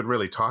wasn't no, even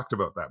really talked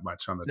about that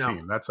much on the no.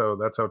 team. That's how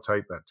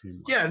tight that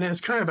team was. Yeah, and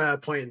it's kind of at a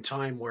point in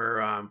time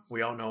where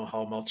we all know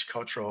how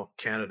multicultural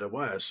Canada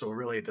was. So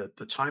really, the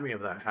timing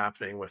of that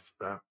happening with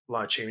a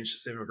lot of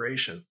changes in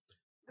immigration,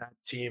 that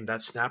team,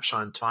 that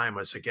snapshot in time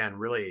was again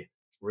really.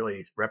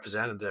 really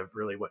representative,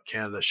 really what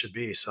Canada should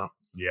be. So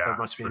Yeah, that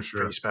must be for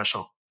sure. pretty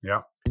special.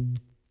 Yeah.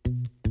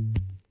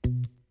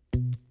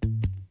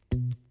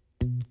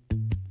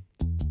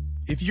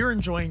 If you're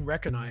enjoying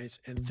Recognize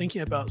and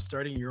thinking about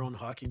starting your own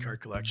hockey card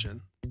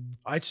collection,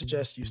 I'd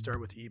suggest you start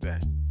with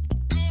eBay.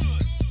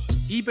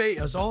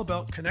 eBay is all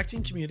about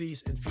connecting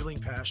communities and fueling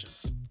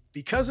passions.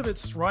 Because of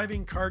its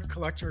thriving card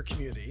collector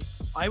community,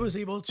 I was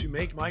able to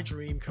make my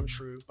dream come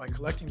true by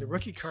collecting the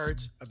rookie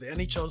cards of the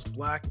NHL's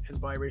black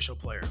and biracial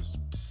players.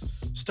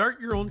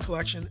 Start your own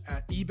collection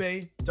at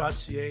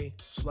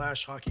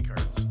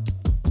ebay.ca/hockeycards.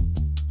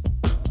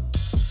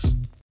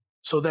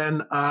 So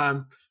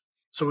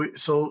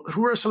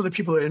who are some of the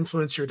people that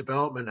influenced your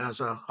development as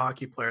a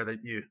hockey player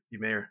that you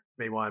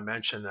may want to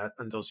mention that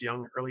in those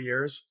young early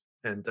years?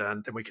 And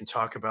then we can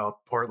talk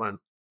about Portland.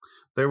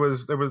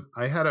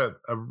 I had a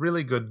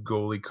really good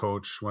goalie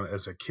coach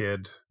as a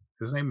kid.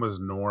 His name was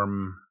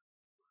Norm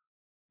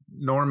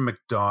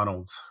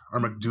McDonald or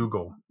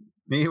McDougall.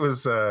 He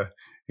was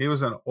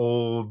an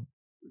old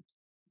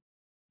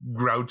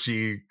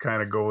grouchy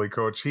kind of goalie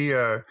coach.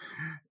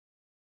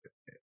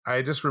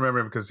 I just remember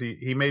him because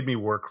he made me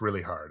work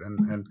really hard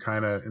and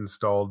kind of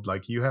installed,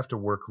 like, you have to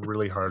work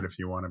really hard if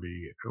you want to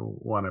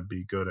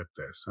be good at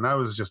this. And I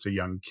was just a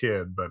young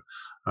kid, but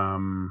I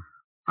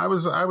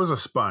was a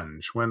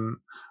sponge.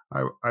 When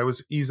I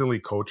was easily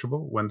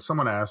coachable. When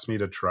someone asked me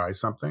to try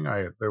something,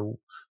 there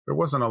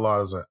wasn't a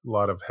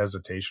lot of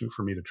hesitation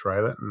for me to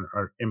try that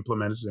or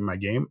implement it in my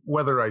game.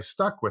 Whether I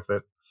stuck with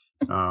it,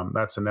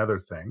 that's another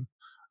thing.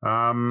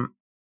 I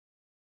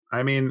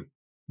mean,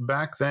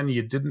 back then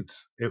it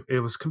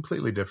was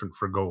completely different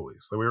for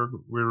goalies. We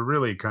were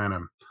really kind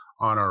of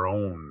on our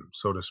own,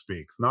 so to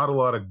speak. Not a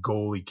lot of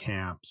goalie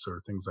camps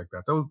or things like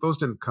that. Those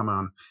didn't come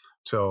on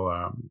till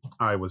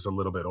I was a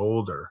little bit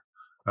older.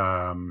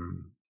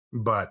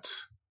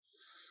 But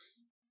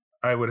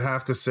I would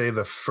have to say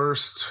the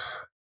first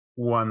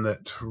one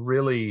that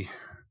really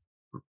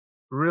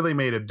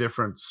made a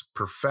difference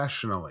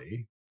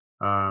professionally,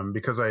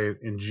 because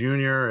in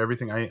junior,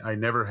 everything, I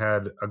never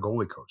had a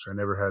goalie coach. I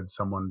never had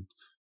someone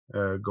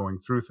going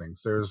through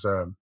things.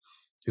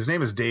 His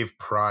name is Dave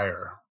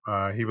Pryor.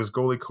 He was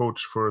goalie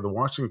coach for the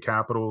Washington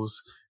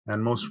Capitals,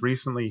 and most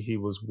recently he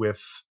was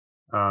with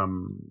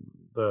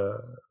the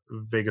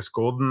Vegas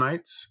Golden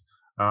Knights.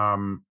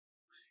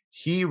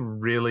 He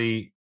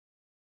was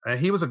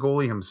a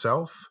goalie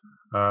himself.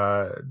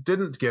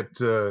 Didn't get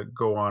to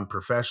go on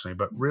professionally,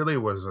 but really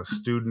was a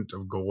student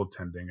of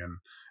goaltending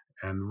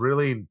and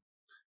really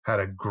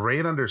had a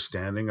great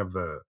understanding of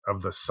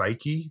the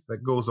psyche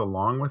that goes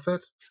along with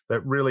it.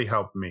 That really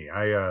helped me.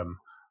 I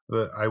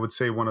would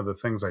say one of the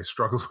things I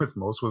struggled with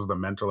most was the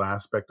mental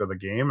aspect of the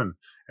game and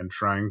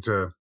trying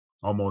to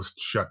almost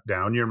shut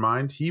down your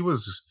mind. He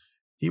was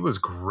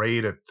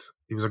great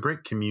he was a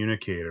great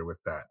communicator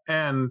with that.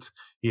 And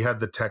he had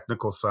the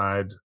technical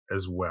side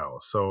as well.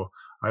 So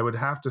I would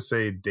have to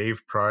say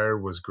Dave Pryor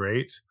was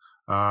great.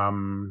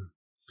 The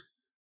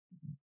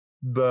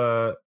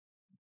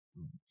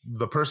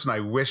person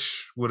I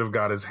wish would have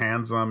got his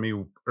hands on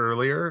me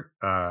earlier.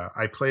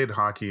 I played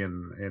hockey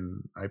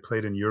I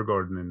played in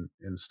Djurgården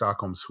in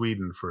Stockholm,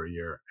 Sweden for a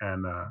year.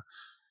 And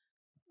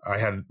I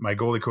had, my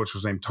goalie coach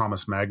was named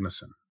Thomas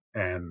Magnusson.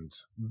 And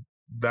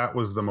that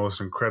was the most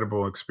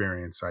incredible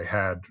experience I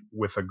had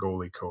with a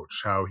goalie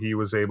coach, how he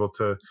was able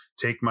to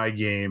take my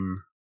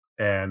game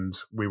and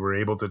we were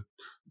able to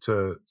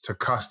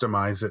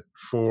customize it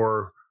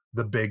for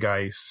the big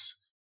ice,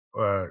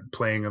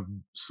 playing a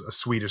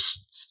Swedish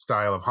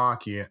style of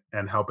hockey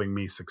and helping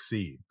me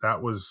succeed.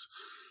 That was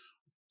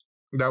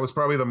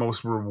probably the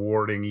most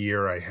rewarding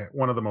year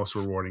one of the most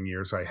rewarding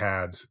years I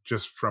had,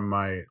 just from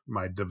my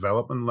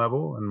development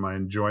level and my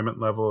enjoyment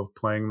level of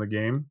playing the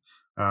game.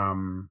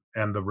 And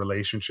the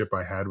relationship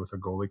I had with a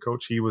goalie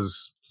coach, he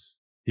was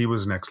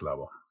next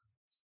level.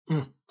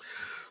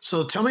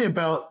 So tell me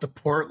about the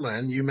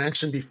Portland. You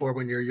mentioned before,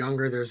 when you're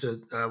younger, there's a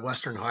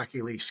Western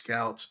Hockey League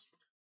Scouts.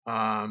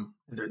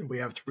 We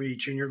have 3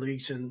 junior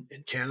leagues in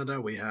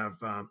Canada. We have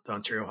the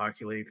Ontario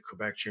Hockey League, the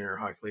Quebec Junior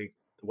Hockey League,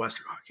 the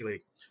Western Hockey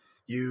League.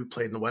 You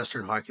played in the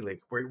Western Hockey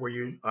League. Were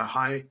you a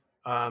high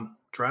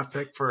draft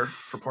pick for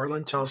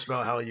Portland? Tell us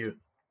about how you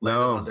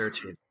landed on their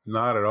team.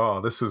 Not at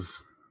all. This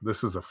is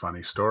a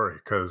funny story,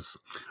 because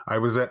I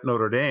was at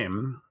Notre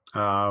Dame,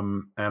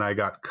 and I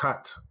got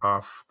cut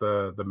off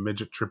the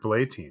midget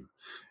AAA team.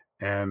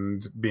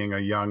 And being a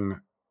young,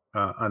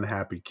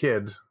 unhappy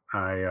kid,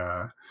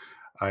 I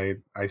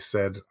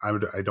said,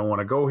 I don't want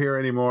to go here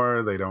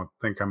anymore. They don't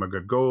think I'm a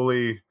good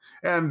goalie.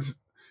 And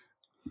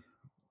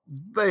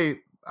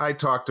I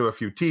talked to a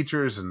few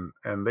teachers, and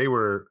they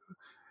were,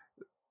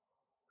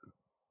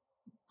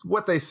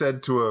 what they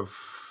said to a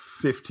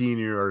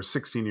 15-year or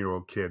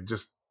 16-year-old kid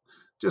just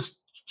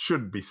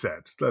shouldn't be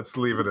said. Let's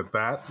leave it at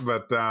that.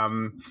 But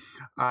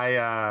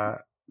I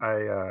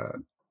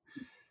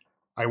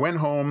went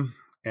home,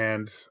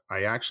 and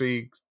I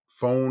actually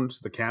phoned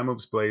the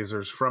Kamloops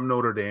Blazers from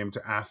Notre Dame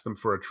to ask them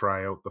for a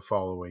tryout the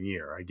following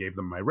year. I gave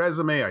them my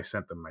resume. I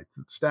sent them my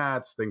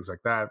stats, things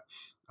like that.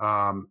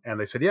 And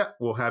they said, yeah,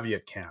 we'll have you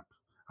at camp.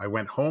 I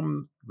went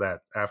home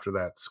after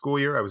that school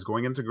year. I was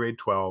going into grade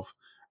 12,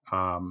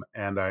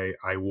 and I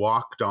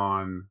walked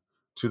on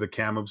to the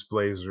Kamloops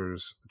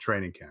Blazers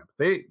training camp.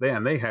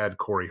 They had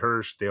Corey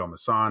Hirsch, Dale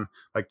Masson,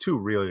 like two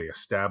really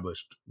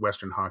established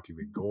Western Hockey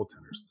League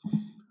goaltenders.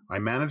 I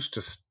managed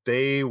to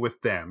stay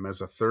with them as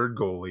a third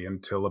goalie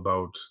until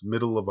about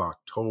middle of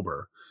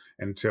October,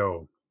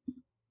 until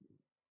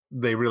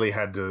they really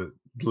had to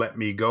let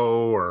me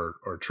go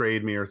or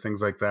trade me or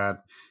things like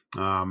that.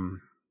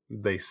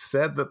 They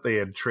said that they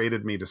had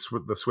traded me to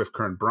the Swift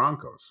Current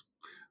Broncos.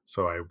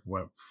 So I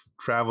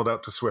traveled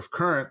out to Swift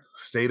Current,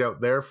 stayed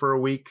out there for a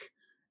week,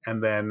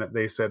 and then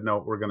they said, no,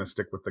 we're going to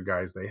stick with the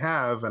guys they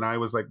have. And I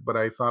was like, but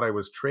I thought I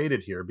was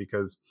traded here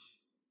because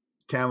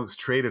Kamloops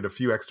traded a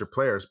few extra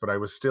players, but I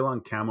was still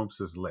on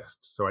Kamloops'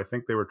 list. So I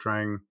think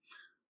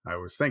I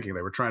was thinking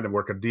they were trying to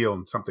work a deal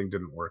and something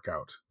didn't work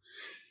out.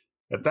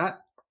 At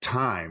that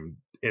time,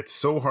 it's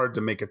so hard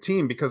to make a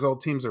team because all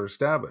teams are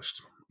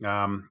established.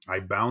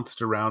 I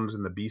bounced around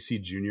in the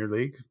BC Junior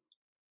League.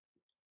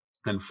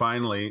 And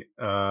finally,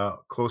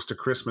 close to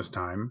Christmas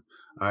time,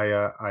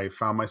 I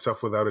found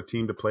myself without a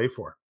team to play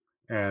for.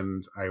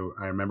 And I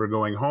remember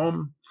going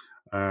home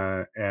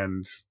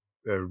and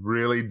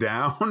really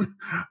down.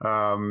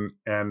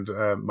 And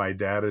my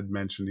dad had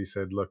mentioned, he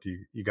said, look,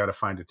 you got to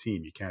find a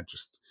team. You can't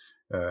just,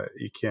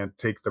 you can't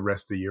take the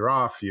rest of the year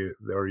off,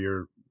 or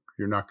you're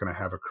not going to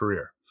have a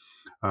career.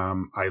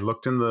 I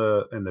looked in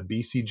the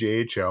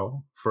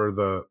BCJHL for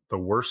the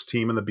worst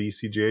team in the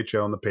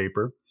BCJHL in the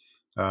paper,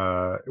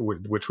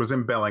 which was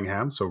in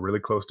Bellingham, so really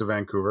close to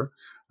Vancouver.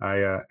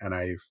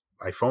 I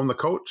phoned the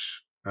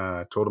coach,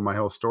 told him my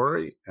whole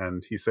story,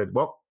 and he said,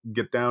 well,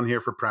 get down here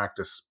for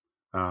practice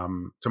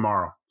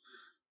tomorrow.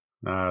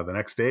 The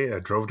next day I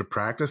drove to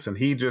practice, and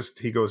he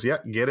goes, yeah,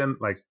 get in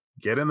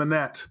the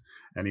net.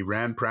 And he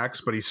ran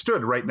practice, but he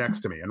stood right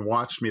next to me and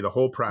watched me the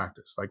whole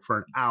practice. Like for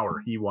an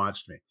hour, he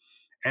watched me.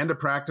 End of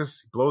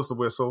practice, he blows the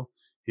whistle.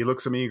 He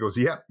looks at me, he goes,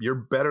 yep, you're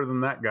better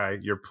than that guy.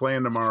 You're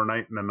playing tomorrow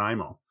night in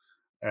Nanaimo.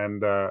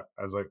 And I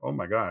was like, oh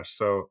my gosh.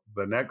 So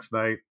the next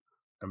night,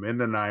 I'm in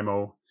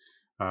Nanaimo.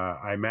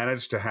 I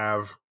managed to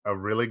have a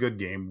really good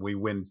game. We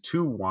win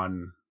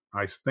 2-1.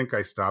 I think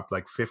I stopped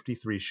like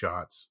 53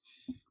 shots.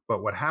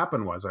 But what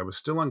happened was I was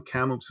still on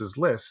Kamloops'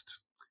 list,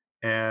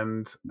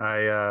 and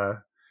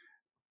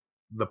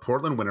the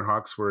Portland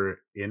Winterhawks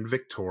were in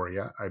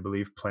Victoria, I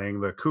believe,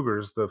 playing the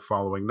Cougars the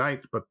following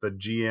night. But the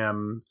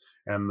GM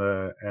and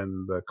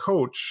the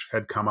coach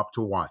had come up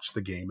to watch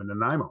the game in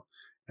Nanaimo,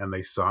 and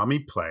they saw me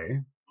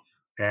play.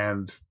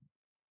 And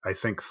I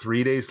think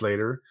 3 days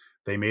later,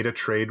 they made a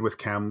trade with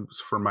Kamloops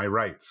for my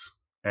rights.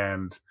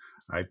 And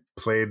I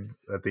played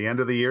at the end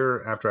of the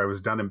year after I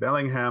was done in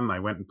Bellingham. I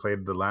went and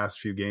played the last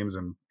few games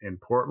in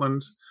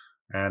Portland.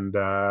 And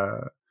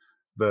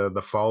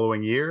the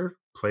following year,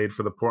 played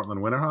for the Portland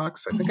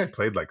Winterhawks. I think I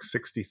played like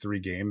 63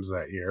 games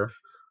that year.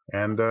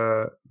 And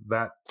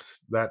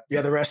that's that.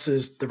 Yeah, the rest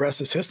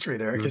is history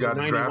there. Because in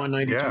 91,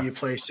 92, yeah. you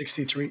play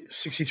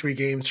 63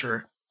 games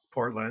for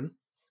Portland.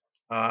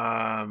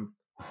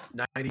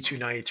 92,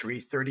 93,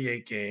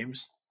 38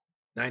 games.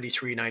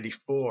 93,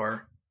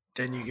 94.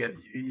 Then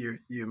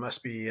you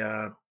must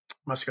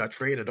have got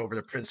traded over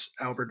the Prince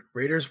Albert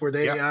Raiders. Were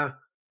they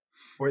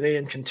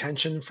in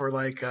contention for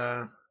like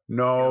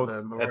no,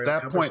 the Memorial at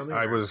that Cup point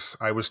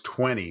I was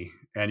 20,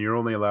 and you're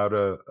only allowed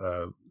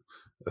a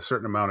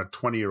certain amount of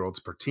 20-year-olds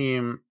per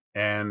team.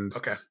 And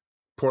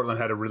Portland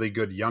had a really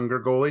good younger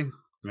goalie,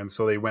 and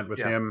so they went with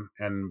him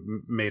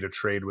and made a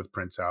trade with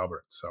Prince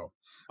Albert. So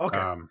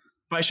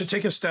but I should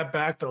take a step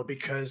back though,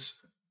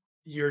 because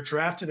you're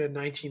drafted in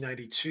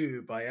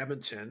 1992 by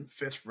Edmonton,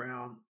 5th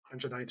round,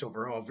 109th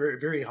overall, very,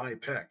 very high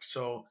pick.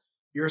 So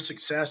your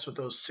success with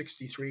those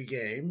 63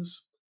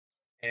 games,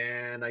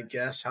 and I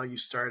guess how you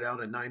started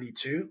out in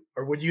 92,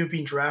 or would you have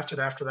been drafted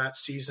after that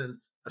season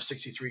of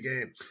 63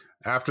 games?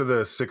 After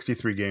the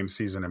 63 game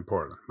season in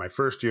Portland, my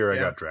first year, I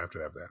got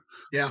drafted after that.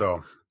 Yeah.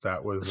 So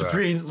that was it's a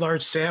pretty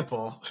large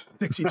sample,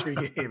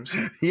 63 games.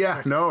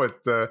 Yeah, no,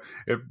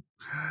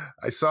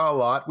 I saw a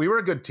lot. We were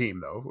a good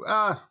team though.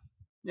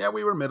 Yeah,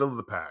 we were middle of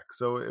the pack.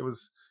 So it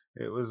was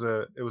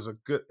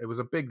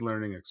a big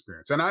learning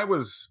experience. And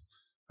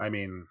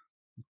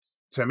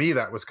to me,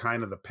 that was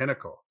kind of the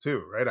pinnacle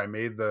too, right? I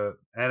made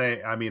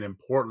in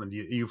Portland,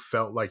 you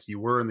felt like you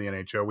were in the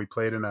NHL. We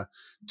played in a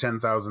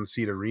 10,000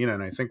 seat arena,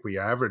 and I think we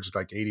averaged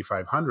like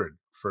 8,500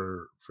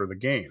 for the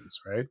games,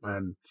 right?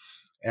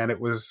 And it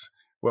was,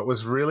 what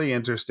was really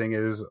interesting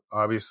is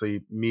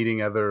obviously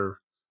meeting other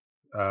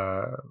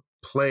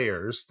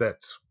players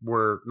that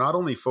were not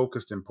only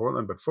focused in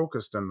Portland, but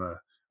focused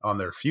on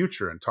their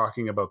future and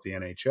talking about the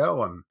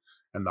NHL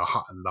and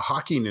the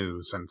hockey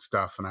news and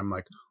stuff. And I'm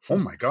like, oh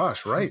my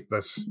gosh, right.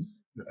 That's,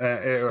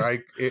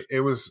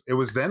 it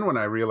was then when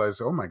I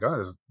realized, oh my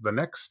God, the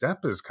next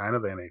step is kind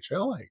of the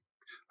NHL,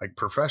 like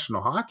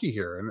professional hockey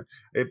here.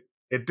 And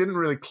it didn't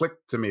really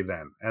click to me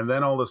then. And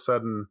then all of a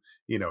sudden,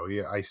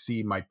 I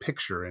see my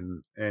picture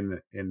in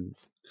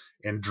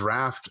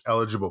draft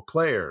eligible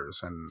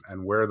players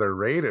and where they're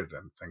rated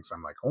and things.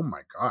 I'm like, oh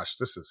my gosh,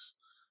 this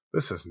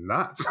is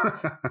nuts.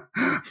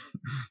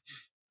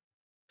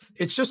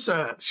 It's just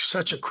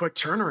such a quick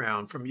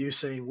turnaround from you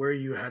saying where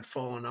you had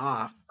fallen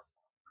off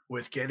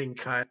with getting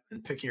cut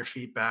and picking your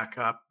feet back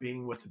up,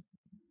 being with the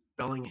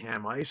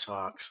Bellingham Ice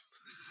Hawks,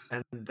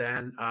 and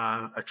then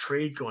a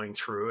trade going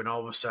through, and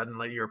all of a sudden,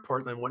 like, you're a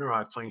Portland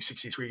Winterhawk playing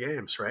 63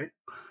 games, right?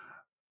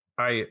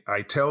 I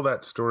tell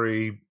that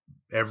story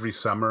every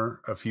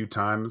summer a few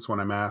times when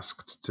I'm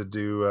asked to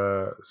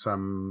do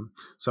some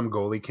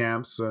goalie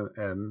camps,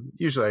 and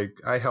usually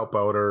I help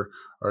out or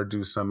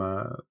do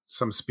some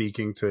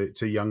speaking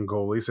to young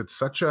goalies.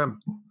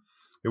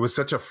 It was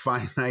such a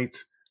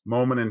finite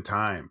moment in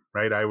time,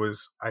 right? I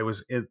was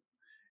in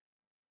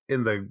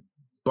the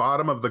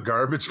bottom of the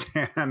garbage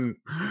can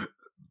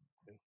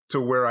to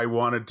where I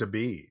wanted to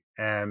be.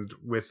 And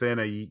within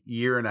a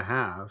year and a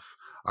half,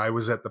 I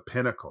was at the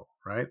pinnacle,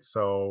 right?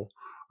 So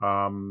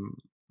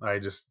I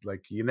just,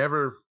 like, you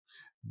never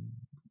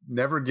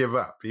give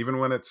up, even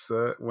when it's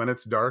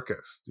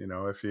darkest.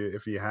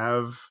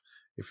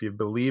 If you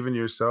believe in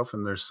yourself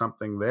and there's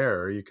something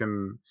there, you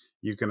can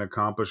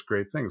accomplish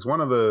great things. One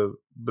of the,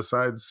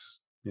 besides,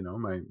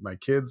 my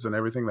kids and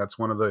everything, that's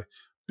one of the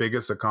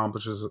biggest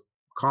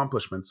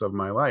accomplishments of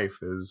my life,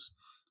 is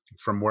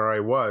from where I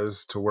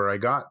was to where I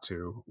got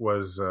to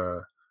was,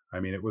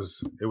 it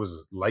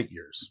was light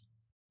years.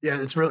 Yeah,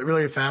 it's really,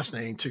 really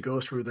fascinating to go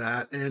through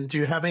that. And do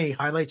you have any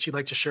highlights you'd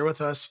like to share with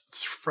us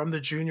from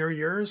the junior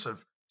years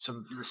of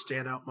some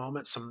standout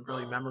moments, some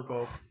really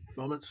memorable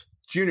moments?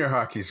 Junior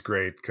hockey's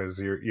great because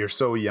you're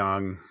so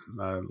young.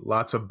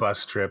 Lots of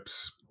bus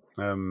trips.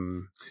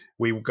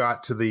 We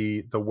got to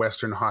the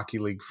Western Hockey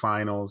League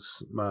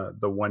finals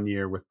the one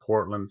year with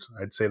Portland.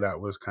 I'd say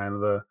that was kind of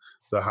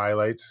the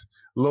highlight.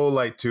 Low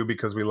light too,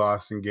 because we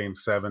lost in Game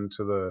 7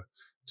 to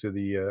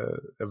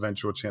the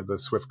eventual champ, the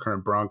Swift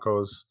Current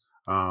Broncos,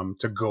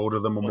 to go to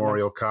the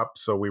Memorial Cup.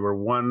 So we were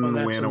one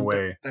win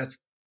away. That's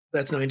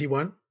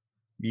 91.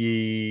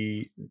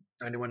 Ye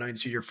 91,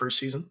 92, your first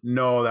season?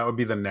 No, that would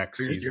be the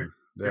next season.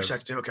 Your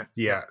second, okay.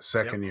 Yeah,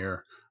 second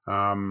year.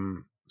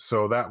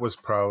 So that was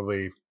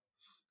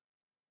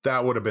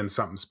that would have been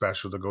something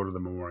special to go to the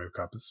Memorial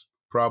Cup. It's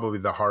probably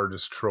the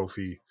hardest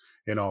trophy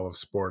in all of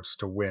sports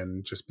to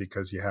win, just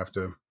because you have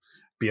to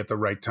be at the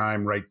right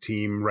time, right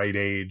team, right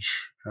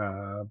age.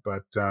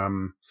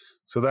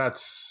 So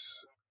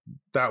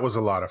that was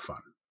a lot of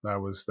fun. That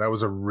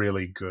was a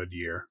really good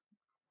year.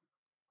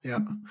 Yeah.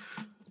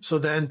 So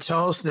then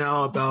tell us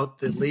now about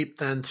the leap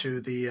then to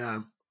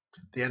the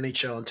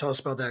NHL, and tell us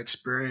about that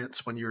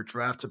experience when you were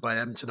drafted by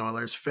Edmonton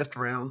Oilers, 5th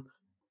round,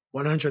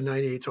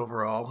 198th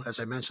overall. As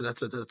I mentioned,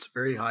 that's a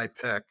very high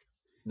pick,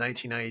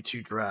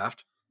 1992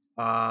 draft.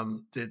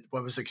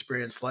 What was the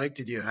experience like?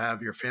 Did you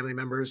have your family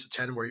members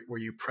attend? Were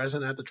you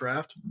present at the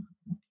draft?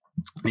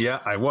 Yeah,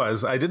 I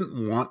was. I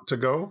didn't want to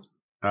go.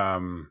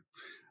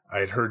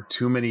 I'd heard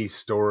too many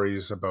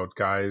stories about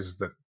guys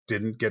that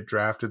didn't get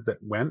drafted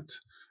that went.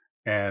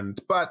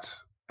 But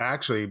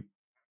actually,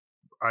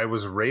 I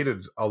was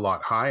rated a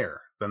lot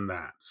higher than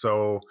that.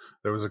 So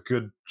there was a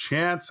good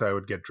chance I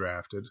would get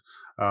drafted.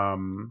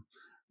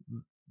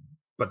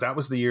 But that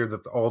was the year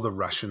that all the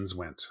Russians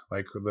went.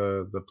 Like,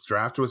 the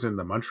draft was in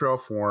the Montreal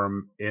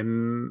Forum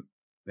in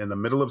the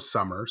middle of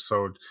summer.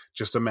 So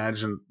just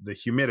imagine the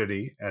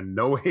humidity and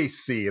no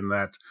AC in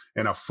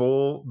a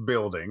full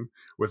building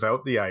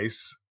without the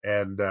ice.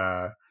 And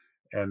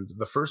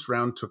the first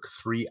round took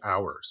 3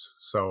 hours.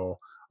 So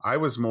I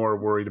was more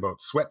worried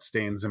about sweat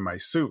stains in my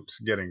suit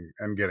getting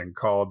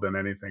called than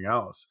anything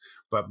else.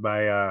 But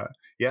my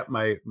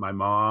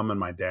mom and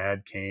my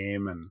dad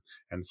came and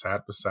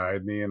sat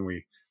beside me, and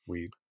we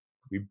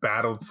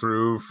battled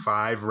through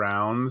 5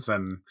 rounds,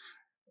 and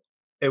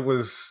it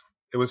was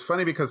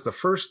funny because the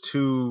first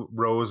 2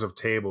 rows of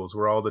tables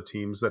were all the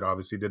teams that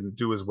obviously didn't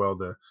do as well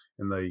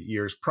in the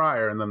years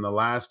prior, and then the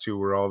last 2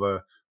 were all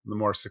the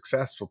more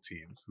successful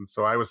teams. And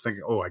so I was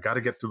thinking, I got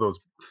to get to those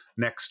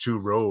next 2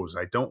 rows.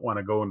 I don't want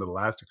to go into the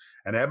last 2.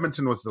 And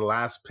Edmonton was the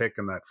last pick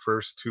in that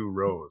first 2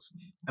 rows.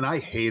 And I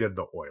hated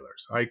the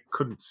Oilers. I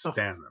couldn't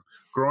stand them.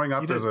 Growing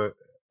up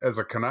as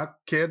a Canuck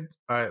kid,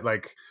 I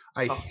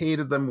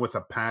hated them with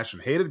a passion.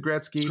 Hated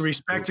Gretzky. So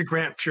respected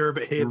Grant Fuhr,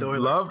 but hated the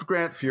Oilers. Loved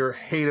Grant Fuhr,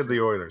 hated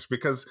the Oilers,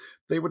 because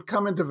they would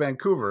come into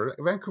Vancouver.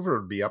 Vancouver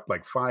would be up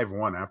like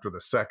 5-1 after the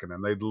second,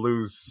 and they'd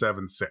lose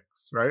 7-6,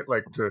 right?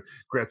 Like,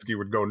 Gretzky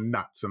would go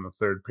nuts in the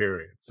third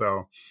period.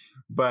 So,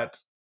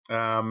 but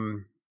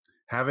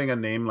having a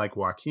name like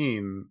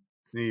Joaquin,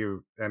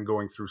 and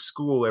going through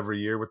school every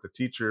year with the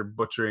teacher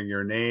butchering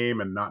your name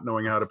and not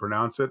knowing how to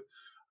pronounce it,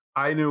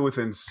 I knew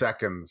within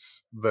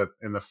seconds that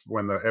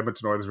when the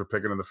Edmonton Oilers were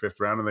picking in the 5th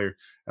round,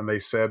 and they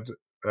said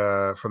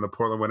from the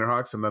Portland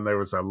Winterhawks, and then there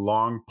was a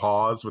long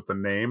pause with the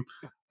name,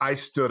 I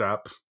stood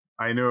up.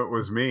 I knew it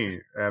was me,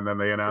 and then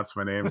they announced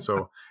my name.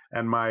 So,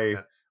 and my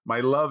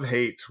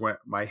hate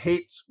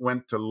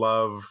went to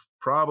love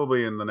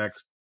probably in the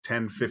next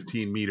 10,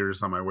 15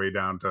 meters on my way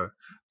down to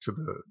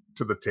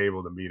the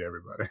table to meet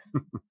everybody.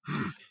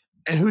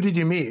 And who did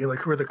you meet? Like,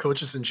 who were the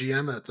coaches and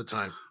GM at the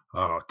time?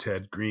 Oh,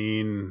 Ted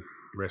Green,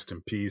 rest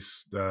in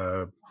peace.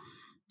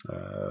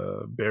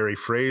 Barry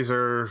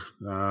Fraser,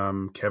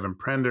 Kevin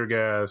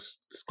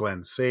Prendergast,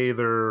 Glenn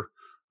Sather,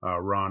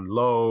 Ron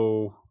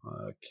Lowe,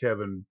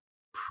 Kevin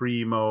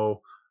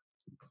Primo,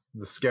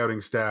 the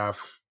scouting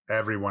staff.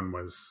 Everyone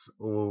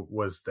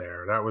was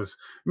there. That was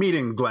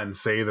meeting Glenn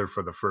Sather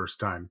for the first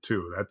time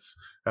too.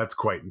 That's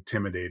quite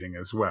intimidating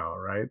as well,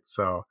 right?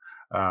 So,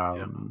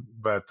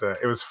 but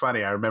it was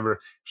funny. I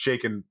remember he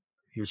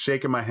was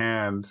shaking my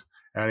hand,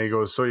 and he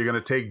goes, "So you're going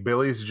to take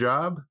Billy's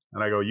job?"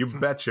 And I go, "You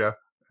betcha."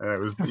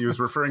 And he was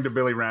referring to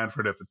Billy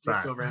Ranford at the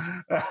time. Bill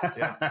Ranford.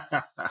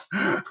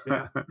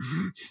 Yeah.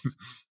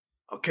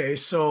 Okay,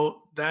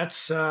 so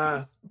that's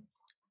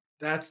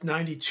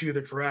 92,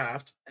 the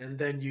draft, and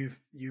then you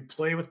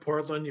play with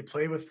Portland, you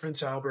play with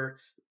Prince Albert.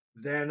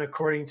 Then,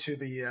 according to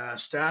the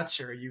stats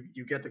here,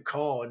 you get the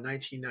call in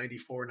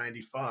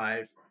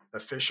 1994-95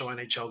 official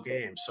NHL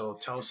game. So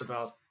tell us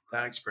about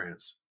that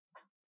experience.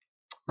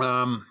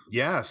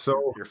 Yeah.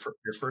 So your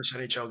first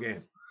NHL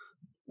game.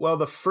 Well,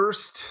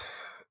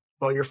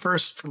 your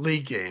first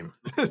league game.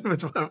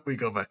 That's what we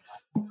go by.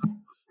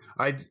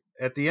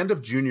 At the end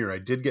of junior, I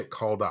did get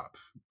called up,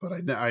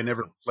 but I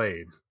never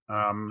played.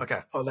 Okay.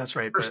 Oh, that's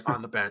right. But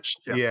on the bench.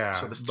 Yeah. Yeah.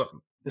 So this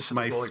is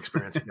my goal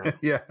experience again.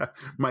 Yeah.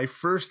 My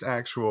first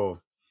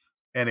actual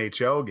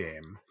NHL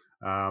game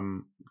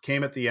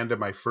came at the end of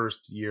my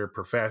first year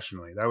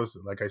professionally. That was,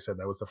 like I said,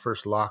 that was the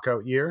first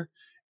lockout year.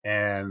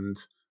 And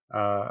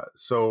but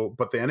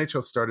the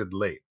NHL started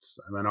late.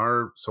 I mean,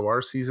 our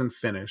season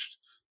finished.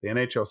 The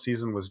NHL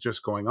season was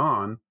just going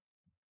on.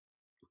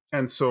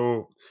 And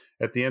so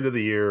at the end of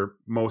the year,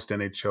 most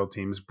NHL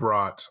teams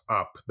brought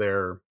up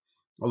a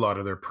lot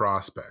of their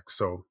prospects.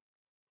 So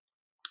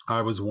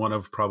I was one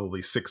of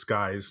probably 6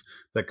 guys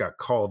that got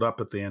called up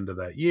at the end of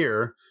that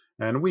year.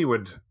 And we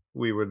were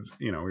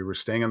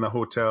staying in the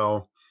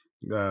hotel,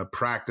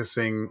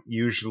 practicing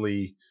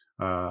usually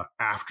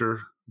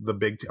after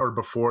the or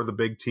before the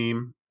big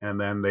team. And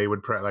then they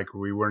would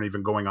we weren't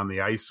even going on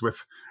the ice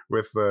with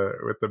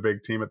the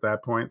big team at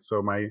that point.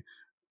 So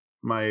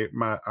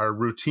our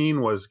routine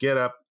was get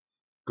up,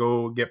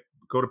 go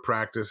to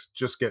practice,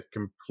 just get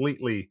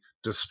completely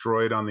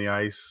destroyed on the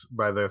ice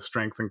by the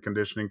strength and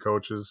conditioning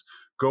coaches,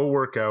 go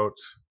work out,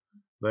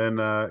 then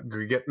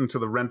get into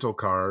the rental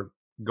car,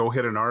 go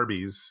hit an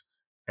Arby's,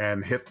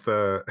 and hit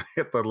the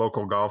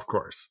local golf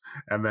course,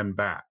 and then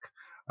back.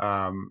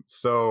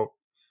 So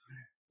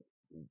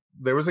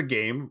there was a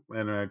game,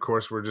 and of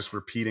course we're just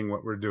repeating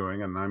what we're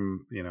doing. And I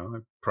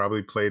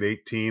probably played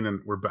 18,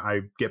 and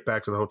I get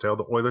back to the hotel.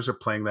 The Oilers are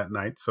playing that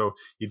night, so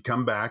you'd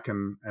come back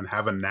and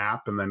have a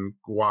nap, and then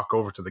walk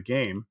over to the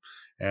game.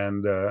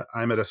 And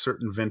I'm at a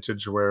certain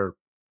vintage where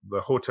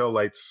the hotel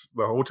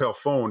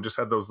phone just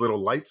had those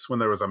little lights when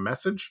there was a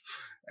message,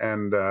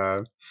 and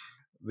the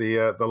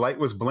light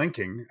was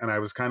blinking, and I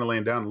was kind of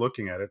laying down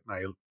looking at it,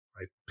 and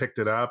I picked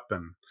it up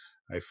and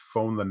I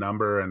phoned the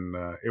number, and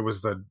it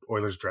was the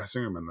Oilers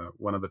dressing room, and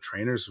one of the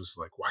trainers was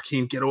like,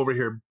 "Joaquin, get over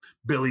here.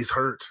 Billy's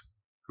hurt."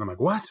 And I'm like,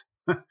 "What?"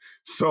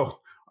 So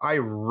I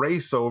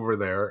race over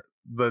there.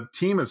 The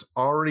team is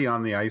already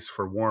on the ice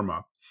for warm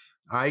up.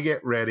 I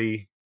get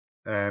ready,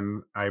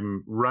 and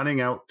I'm running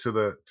out to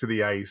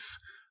the ice.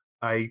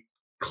 I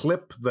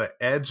clip the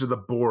edge of the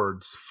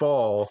boards,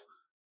 fall,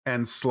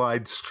 and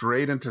slide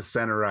straight into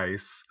center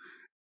ice.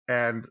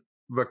 And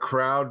the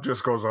crowd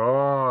just goes,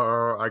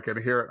 "Oh," I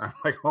can hear it. I'm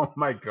like, "Oh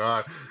my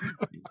God."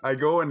 I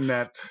go in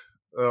net,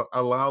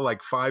 allow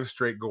like 5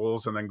 straight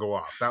goals, and then go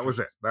off. That was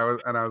it.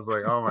 And I was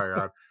like, "Oh my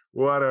God,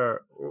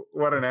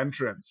 what an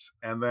entrance."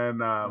 And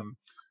then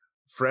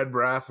Fred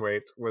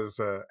Brathwaite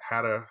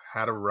had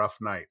a rough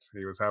night.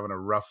 He was having a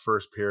rough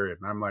first period.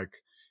 And I'm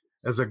like,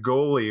 as a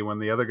goalie, when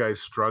the other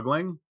guy's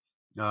struggling,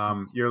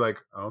 you're like,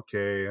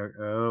 okay,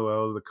 oh,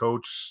 well, the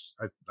coach,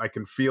 I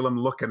can feel him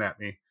looking at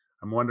me.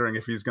 I'm wondering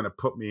if he's going to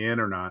put me in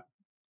or not.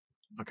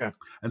 Okay.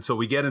 And so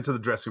we get into the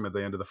dressing room at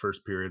the end of the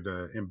first period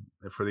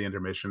for the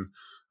intermission.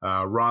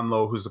 Ron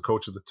Lowe, who's the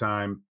coach at the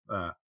time,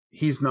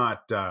 he's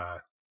not,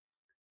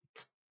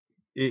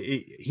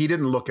 he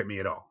didn't look at me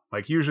at all.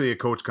 Like usually a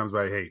coach comes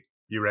by, "Hey,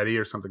 you ready?"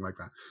 or something like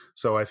that.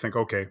 So I think,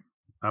 okay,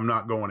 I'm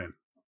not going in.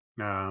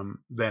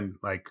 Then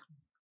like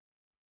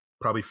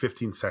probably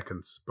 15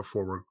 seconds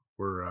before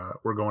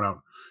we're going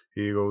out,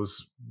 he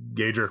goes,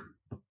 "Gager,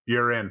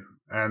 you're in."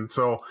 And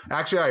so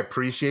actually I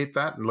appreciate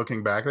that, and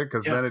looking back at it,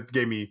 because then it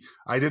gave me,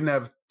 I didn't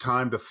have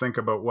time to think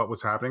about what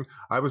was happening.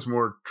 I was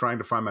more trying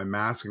to find my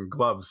mask and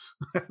gloves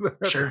at the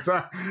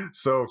time.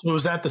 So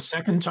was that the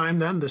second time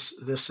then, this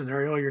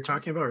scenario you're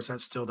talking about, or is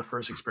that still the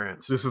first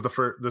experience? This is the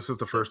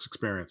first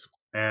experience.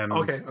 And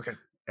okay.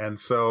 And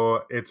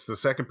so it's the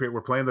second period.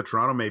 We're playing the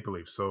Toronto Maple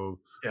Leafs.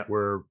 So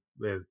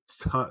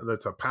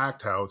that's a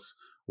packed house.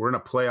 We're in a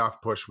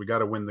playoff push. We got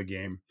to win the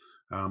game.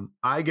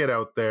 I get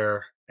out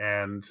there,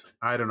 and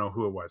I don't know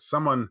who it was.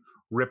 Someone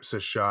rips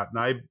a shot, and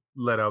I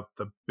let out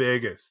the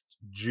biggest,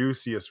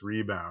 juiciest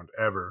rebound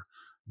ever.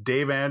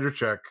 Dave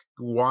Andrechuk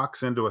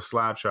walks into a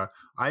slap shot.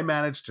 I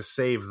managed to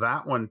save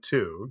that one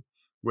too,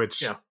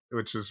 which Yeah.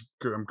 is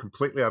I'm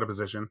completely out of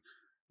position.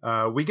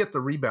 We get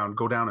the rebound,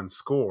 go down and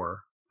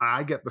score.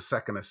 I get the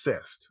second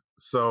assist.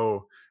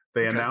 So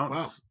they Okay. Wow.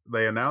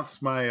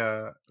 announce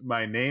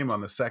my name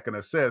on the second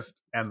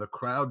assist, and the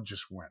crowd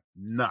just went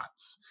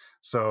nuts.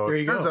 So There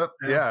it you turns go.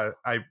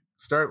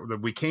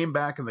 out, we came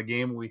back in the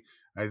game. We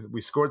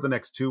scored the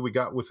next two. We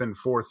got within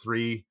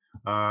 4-3,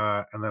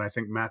 and then I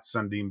think Matt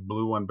Sundin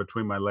blew one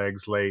between my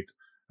legs late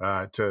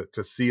to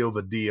seal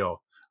the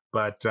deal.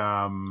 But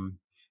So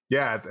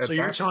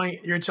you're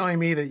telling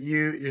me that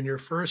you in your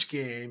first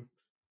game,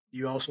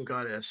 you also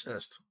got an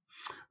assist.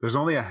 there's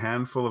only a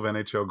handful of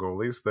NHL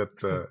goalies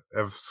that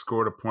have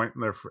scored a point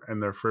in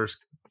their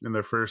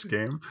first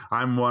game.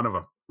 I'm one of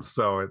them.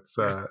 So it's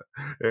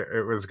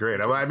it was great.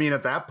 Okay. I mean,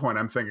 at that point,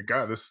 I'm thinking,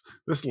 God,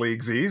 this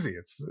league's easy.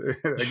 It's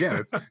again,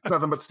 it's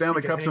nothing but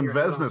Stanley Cups and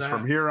Vezinas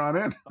from here on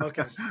in.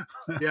 Okay.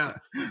 Yeah.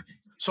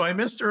 So I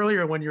missed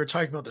earlier when you were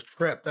talking about the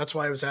trip. That's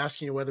why I was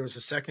asking you whether it was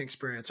a second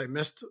experience. I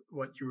missed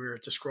what you were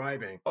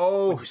describing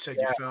when you said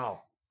you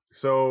fell.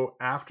 So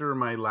after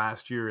my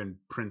last year in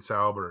Prince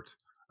Albert,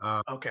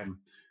 Okay.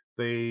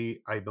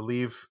 I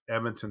believe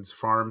Edmonton's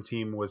farm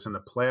team was in the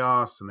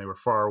playoffs and they were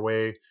far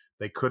away.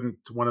 They couldn't,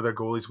 one of their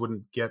goalies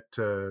wouldn't get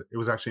to, it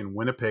was actually in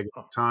Winnipeg at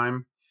the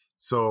time.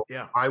 So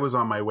Yeah. I was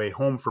on my way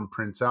home from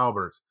Prince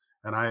Albert,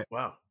 and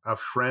Wow. a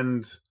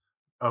friend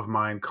of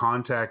mine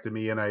contacted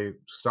me, and I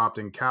stopped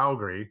in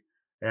Calgary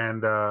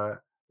and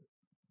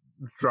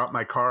dropped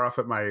my car off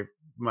at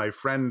my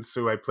friends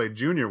who I played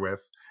junior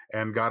with,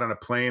 and got on a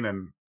plane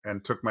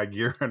and took my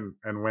gear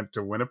and went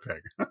to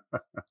Winnipeg.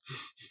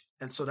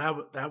 And so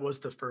that was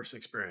the first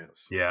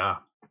experience. Yeah,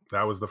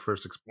 that was the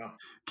first experience. Wow.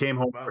 Came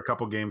home Wow. for a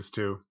couple games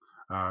too.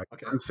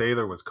 Okay. Ken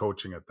Sather was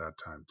coaching at that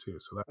time too.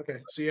 So that, Okay.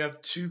 So you have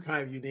two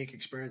kind of unique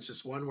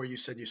experiences. One where you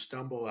said you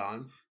stumbled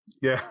on.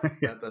 yeah,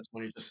 That's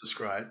one you just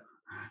described.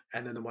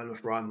 And then the one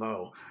with Ron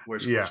Lowe,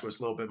 which yeah, was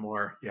a little bit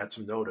more, you had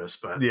some notice,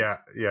 but yeah,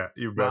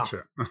 you wow.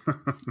 betcha.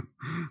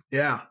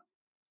 Yeah.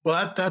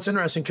 Well, that's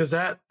interesting because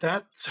that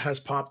has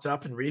popped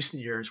up in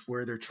recent years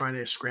where they're trying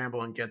to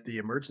scramble and get the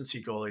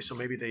emergency goalie. So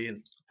maybe they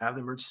didn't have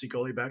the emergency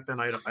goalie back then.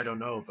 I don't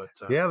know, but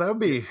Yeah, that would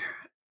be.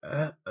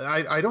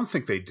 I don't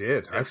think they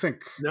did. yeah. I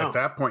think No. at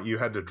that point you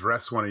had to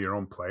dress one of your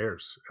own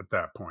players. At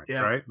that point,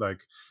 Yeah. right?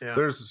 Like Yeah.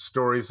 there's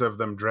stories of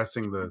them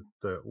dressing the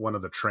one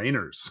of the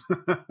trainers.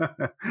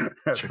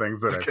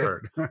 Things that I've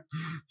heard.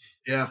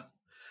 Yeah.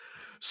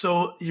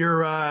 So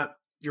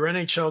your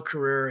NHL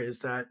career is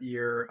that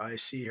year I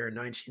see here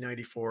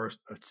 1994,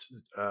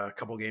 a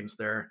couple games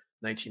there,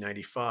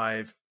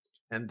 1995,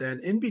 and then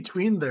in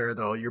between there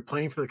though you're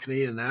playing for the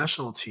Canadian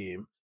national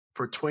team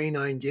for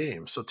 29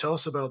 games. So tell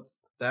us about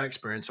that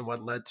experience and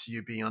what led to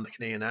you being on the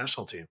Canadian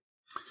national team.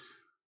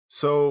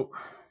 So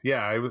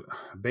yeah, I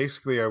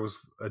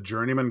was a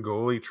journeyman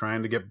goalie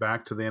trying to get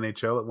back to the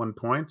NHL at one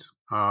point.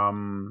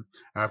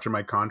 After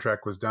my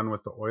contract was done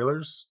with the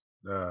Oilers,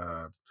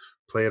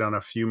 played on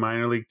a few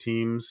minor league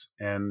teams,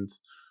 and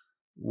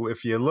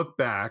if you look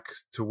back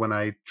to when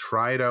I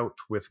tried out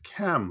with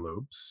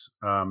Kamloops,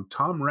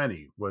 Tom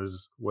Rennie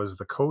was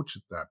the coach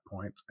at that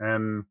point,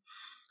 and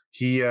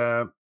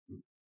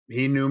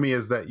he knew me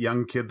as that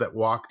young kid that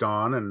walked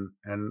on,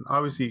 and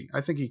obviously I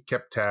think he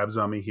kept tabs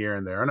on me here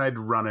and there, and I'd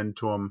run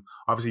into him,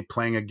 obviously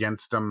playing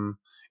against him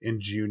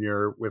in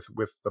junior with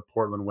the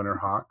Portland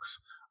Winterhawks.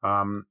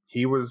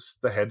 He was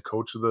the head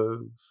coach of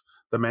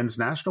the men's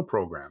national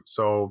program.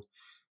 So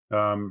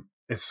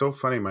it's so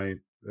funny.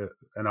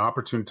 An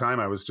opportune time.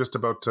 I was just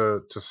about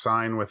to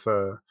sign with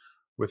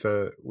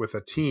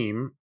a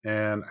team,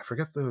 and I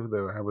forget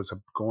I was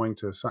going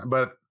to sign,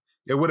 but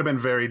it would have been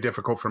very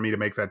difficult for me to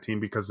make that team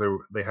because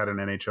they had an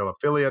NHL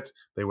affiliate.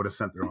 They would have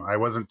sent their own. I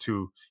wasn't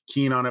too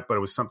keen on it, but it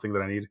was something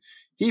that I needed.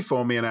 He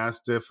phoned me and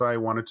asked if I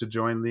wanted to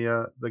join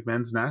the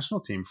men's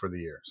national team for the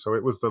year. So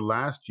it was the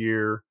last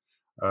year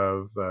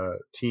of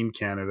Team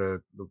Canada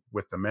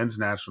with the men's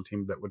national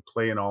team that would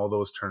play in all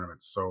those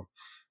tournaments. So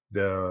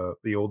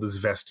the old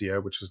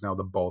Izvestia, which is now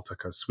the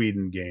Baltica,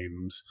 Sweden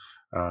games,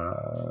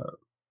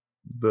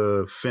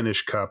 the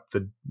Finnish Cup,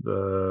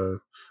 the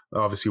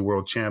obviously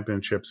World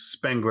Championships,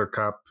 Spengler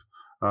Cup.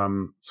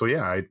 So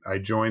yeah, I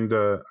joined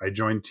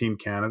Team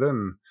Canada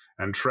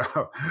and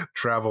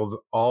traveled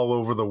all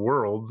over the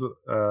world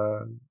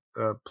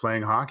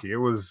playing hockey.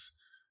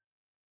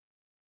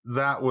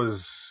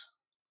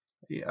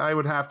 I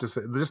would have to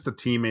say, just the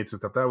teammates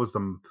and stuff.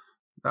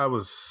 That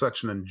was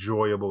such an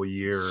enjoyable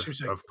year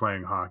of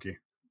playing hockey.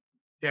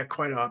 Yeah,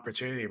 quite an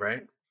opportunity,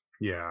 right?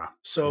 Yeah.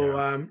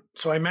 So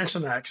so I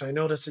mentioned that because I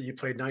noticed that you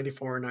played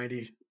 94,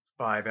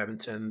 95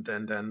 Edmonton,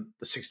 then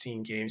the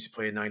 16 games you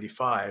played in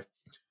 95,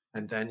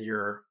 and then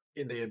you're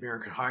in the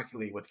American Hockey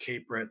League with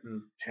Cape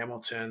Breton,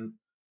 Hamilton,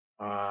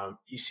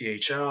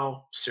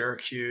 ECHL,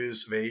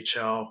 Syracuse,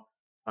 VHL,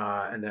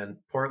 and then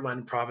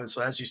Portland Province.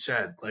 So as you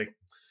said, like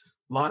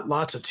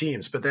lots of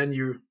teams, but then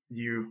you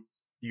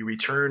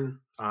return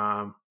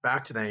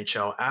back to the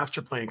NHL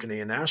after playing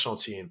Canadian national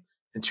team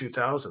in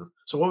 2000.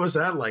 So what was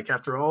that like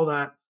after all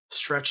that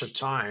stretch of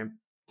time,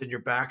 then you're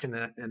back in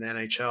the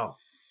NHL?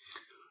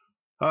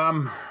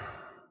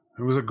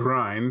 It was a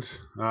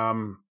grind.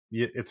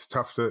 Yeah, it's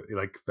tough to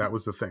like. That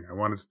was the thing. I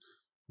wanted.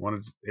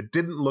 It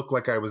didn't look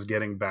like I was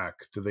getting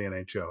back to the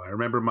NHL. I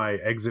remember my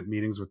exit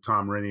meetings with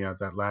Tom Rinney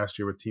that last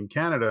year with Team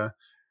Canada,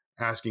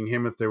 asking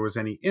him if there was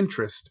any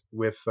interest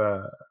with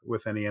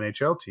any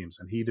NHL teams,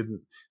 and he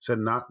didn't. Said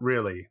not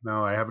really.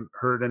 No, I haven't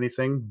heard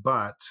anything.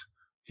 But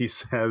he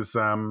says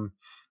the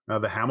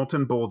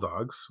Hamilton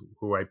Bulldogs,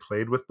 who I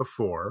played with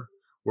before,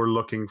 were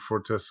looking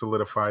to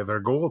solidify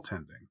their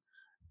goaltending,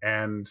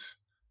 and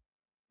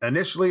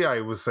initially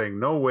I was saying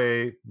no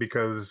way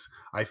because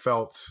I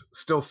felt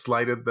still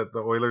slighted that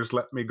the Oilers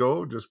let me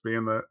go, just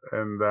being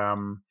and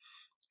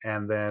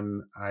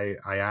then I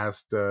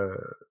asked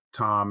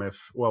Tom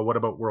what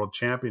about World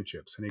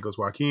Championships, and he goes,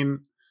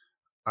 Joaquin,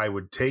 I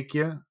would take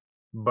you,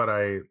 but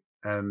I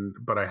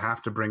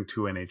have to bring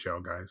two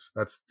NHL guys.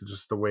 That's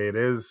just the way it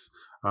is.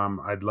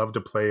 I'd love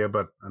to play you,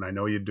 and I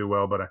know you'd do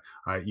well, but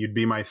you'd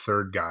be my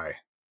third guy.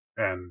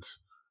 And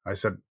I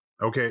said,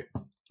 okay,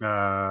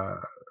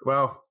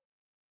 well,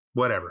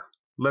 whatever.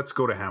 Let's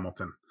go to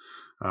Hamilton.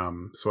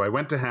 So I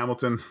went to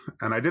Hamilton,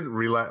 and I didn't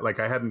realize, like,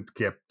 I hadn't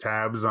kept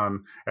tabs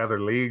on other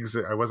leagues.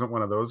 I wasn't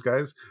one of those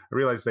guys. I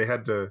realized they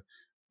had to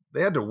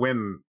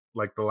win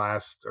like the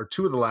last or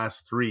two of the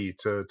last three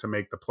to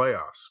make the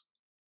playoffs.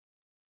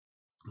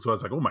 So I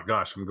was like, oh my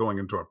gosh, I'm going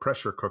into a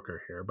pressure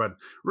cooker here. But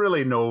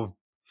really, no,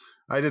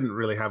 I didn't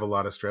really have a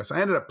lot of stress. I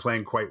ended up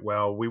playing quite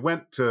well. We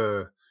went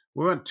 2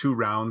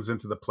 rounds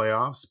into the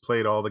playoffs,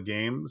 played all the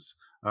games,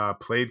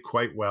 played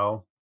quite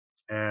well.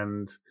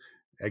 And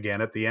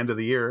again, at the end of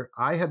the year,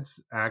 I had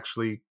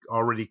actually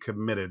already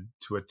committed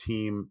to a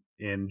team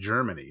in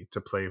Germany to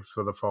play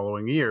for the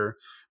following year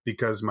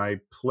because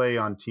my play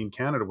on Team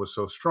Canada was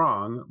so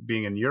strong,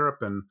 being in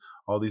Europe and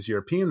all these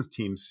European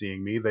teams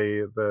seeing me.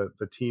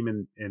 The team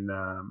in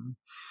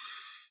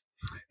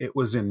it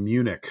was in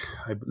Munich.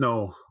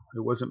 No, it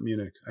wasn't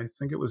Munich. I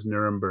think it was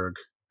Nuremberg.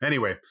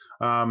 Anyway,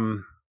 I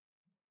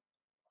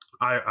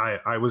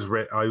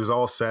was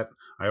all set.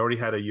 I already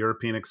had a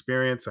European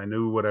experience. I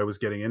knew what I was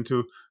getting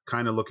into,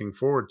 kind of looking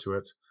forward to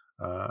it.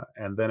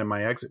 And then in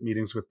my exit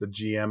meetings with the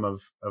GM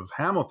of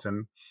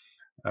Hamilton,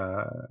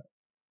 I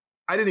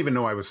didn't even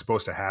know I was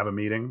supposed to have a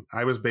meeting.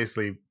 I was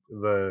basically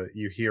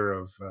you hear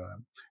of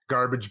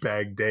garbage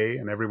bag day,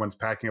 and everyone's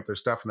packing up their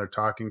stuff and they're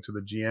talking to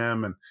the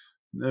GM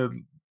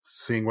and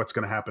seeing what's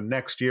going to happen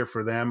next year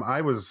for them.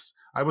 I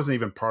wasn't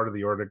even part of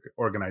the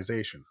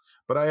organization,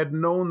 but I had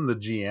known the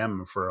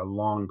GM for a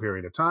long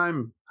period of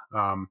time.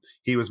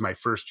 He was my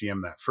first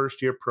GM that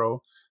first year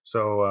pro.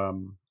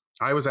 So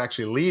I was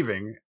actually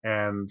leaving,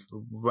 and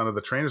one of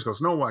the trainers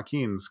goes, "No,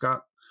 Joaquin,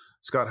 Scott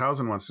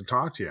Housen wants to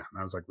talk to you." And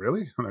I was like,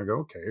 really? And I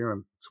go, okay,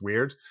 it's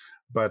weird.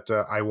 But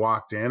I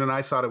walked in, and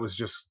I thought it was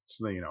just,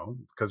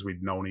 because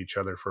we'd known each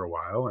other for a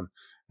while.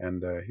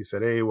 And he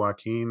said, "Hey,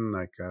 Joaquin,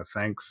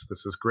 thanks.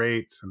 This is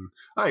great." And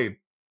I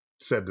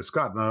said to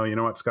Scott, "No, you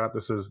know what, Scott,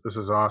 this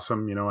is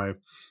awesome. I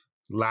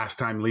last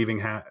time leaving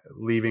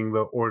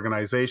the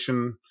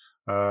organization,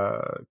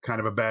 kind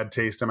of a bad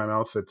taste in my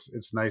mouth.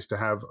 It's nice to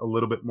have a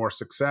little bit more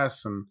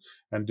success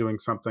and doing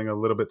something a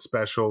little bit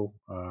special.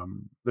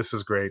 This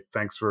is great.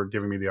 Thanks for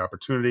giving me the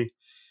opportunity."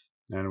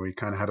 And we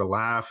kind of had a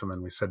laugh, and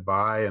then we said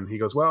bye. And he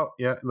goes, "Well,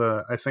 yeah,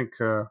 I think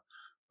the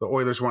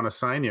Oilers want to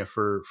sign you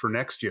for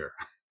next year."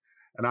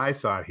 And I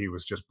thought he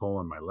was just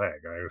pulling my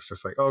leg. I was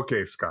just like,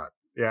 "Okay, Scott.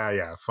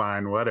 Yeah,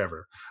 fine,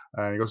 whatever."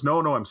 And he goes,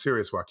 No, I'm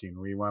serious, Joaquin.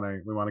 We want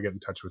to get in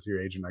touch with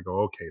your agent." I go,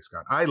 "Okay,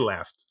 Scott." I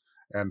left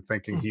and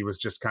thinking he was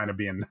just kind of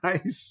being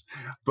nice.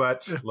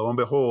 But lo and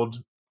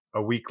behold,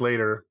 a week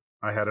later,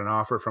 I had an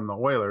offer from the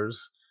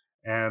Oilers.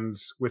 And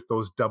with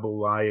those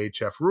double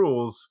IHF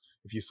rules,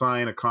 if you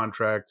sign a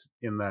contract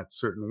in that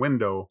certain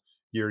window,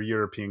 your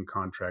European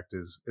contract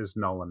is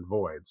null and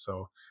void.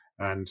 So,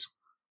 and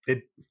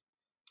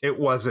it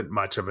wasn't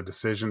much of a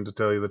decision, to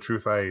tell you the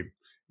truth.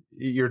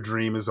 Your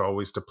dream is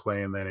always to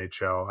play in the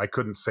NHL. I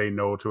couldn't say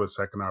no to a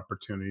second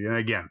opportunity. And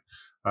again,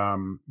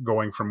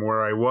 going from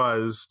where I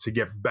was to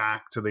get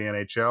back to the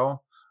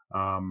NHL,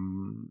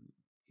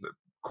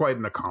 quite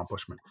an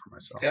accomplishment for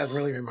myself. Yeah,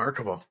 really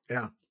remarkable.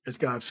 Yeah, it's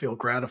got to feel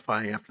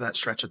gratifying after that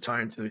stretch of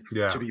time to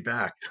be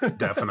back.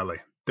 Definitely.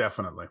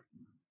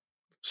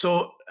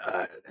 So,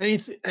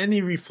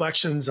 any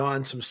reflections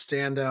on some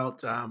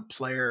standout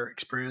player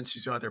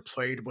experiences you either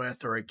played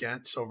with or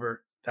against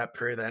over that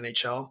period of the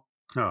NHL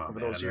over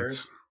those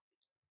years?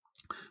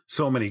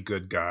 So many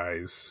good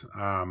guys.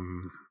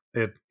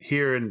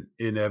 Here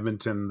in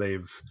Edmonton,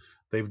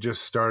 they've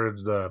just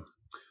started the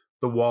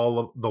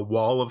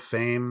wall of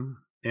fame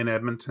in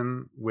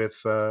Edmonton with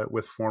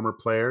former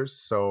players.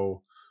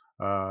 So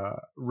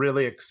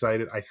really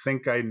excited. I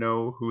think I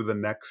know who the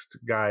next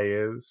guy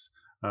is.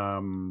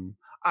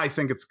 I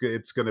think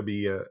it's going to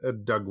be a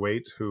Doug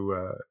Waite, who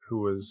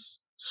was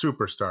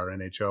superstar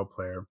NHL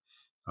player.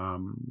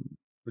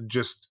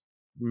 Just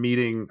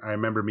I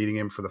remember meeting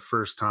him for the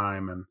first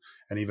time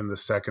and even the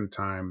second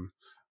time.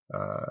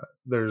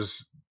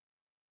 There's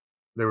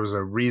there was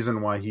a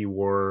reason why he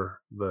wore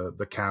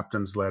the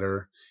captain's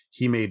letter.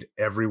 He made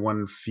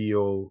everyone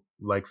feel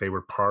like they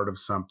were part of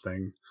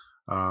something.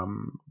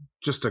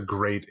 Just a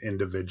great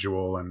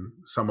individual and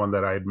someone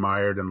that I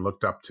admired and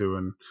looked up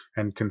to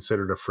and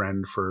considered a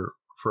friend for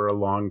a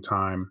long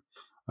time.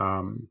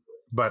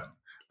 But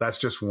that's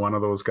just one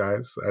of those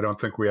guys. I don't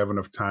think we have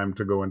enough time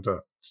to go into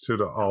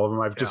all of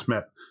them. I've just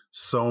met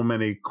so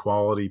many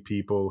quality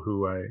people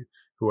who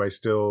I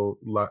still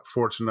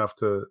fortunate enough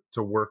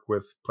to work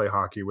with, play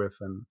hockey with,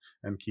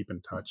 and keep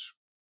in touch.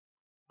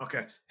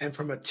 Okay. And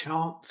from a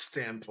talent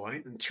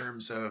standpoint, in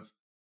terms of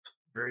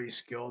very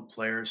skilled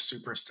players,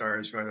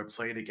 superstars you either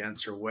played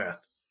against or with,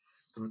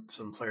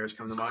 some players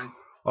come to mind?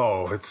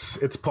 Oh,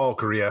 it's Paul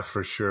Kariya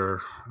for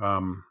sure.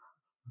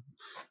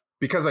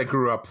 Because I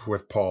grew up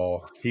with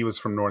Paul. He was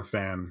from North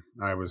Van.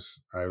 I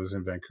was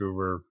in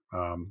Vancouver.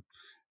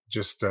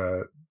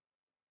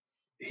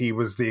 He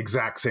was the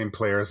exact same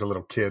player as a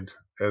little kid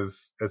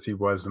as he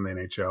was in the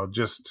NHL.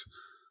 Just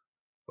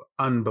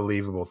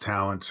unbelievable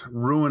talent.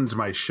 Ruined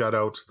my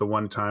shutout the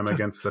one time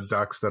against the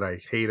Ducks that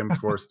I hate him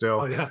for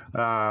still. Oh, yeah.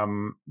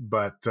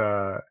 But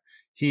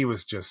he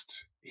was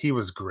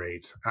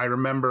great. I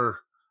remember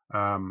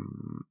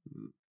going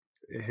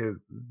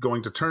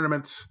to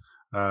tournaments,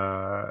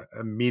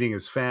 meeting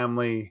his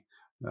family.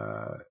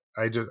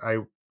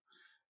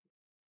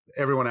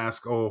 Everyone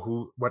asks,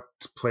 what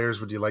players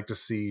would you like to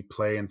see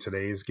play in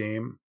today's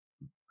game?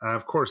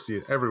 Of course,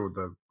 the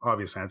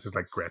obvious answer is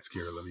like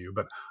Gretzky or Lemieux,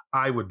 but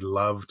I would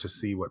love to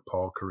see what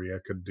Paul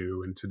Kariya could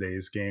do in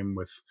today's game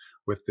with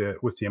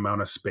the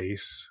amount of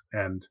space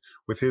and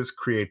with his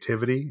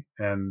creativity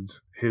and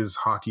his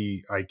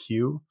hockey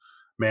IQ.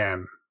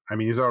 Man, I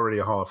mean, he's already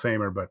a Hall of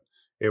Famer, but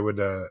it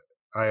would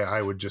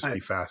I would just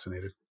be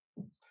fascinated.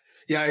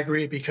 Yeah, I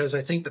agree, because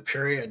I think the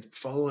period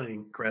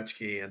following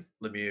Gretzky and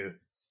Lemieux,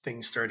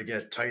 things started to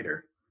get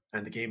tighter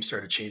and the game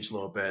started to change a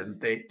little bit.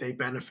 And they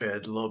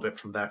benefited a little bit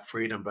from that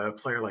freedom. But a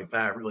player like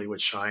that really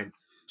would shine,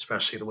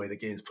 especially the way the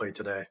game's played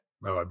today.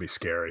 Oh, it'd be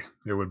scary.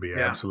 It would be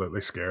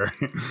absolutely scary.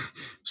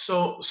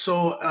 So,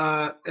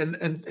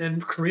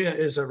 and Korea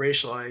is a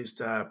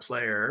racialized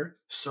player.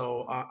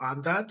 So,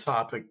 on that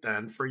topic,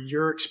 then, for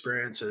your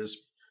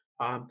experiences,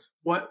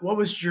 what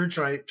was your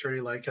journey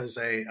like as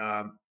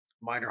a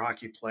minor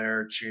hockey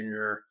player,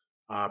 junior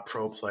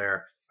pro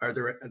player? Are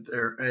there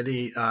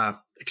any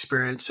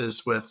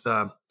experiences with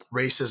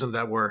racism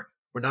that were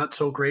not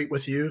so great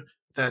with you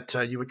that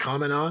you would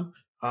comment on?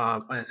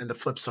 And the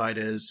flip side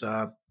is,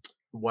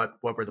 what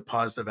were the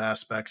positive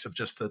aspects of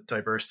just the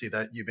diversity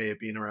that you may have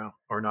been around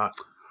or not?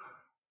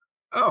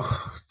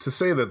 Oh, to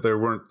say that there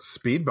weren't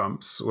speed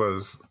bumps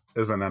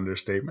is an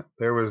understatement.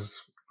 There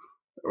was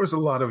a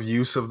lot of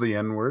use of the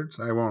N-word.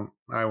 I won't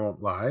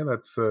lie.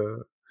 That's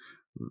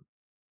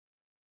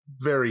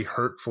very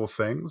hurtful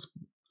things.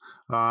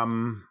 I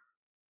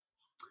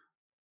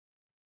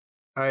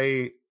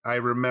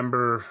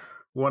remember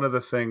one of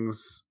the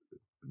things,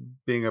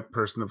 being a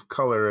person of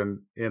color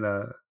and in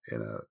a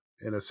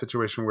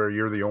situation where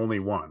you're the only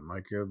one.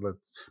 Like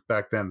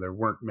back then, there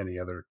weren't many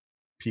other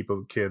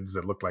kids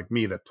that looked like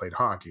me that played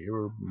hockey. We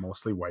were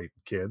mostly white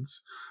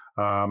kids.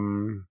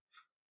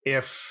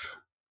 If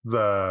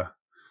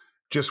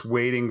just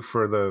waiting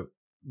for the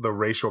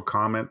racial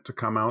comment to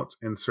come out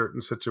in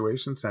certain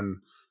situations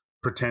and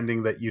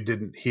pretending that you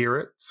didn't hear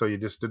it, so you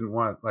just didn't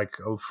want, like,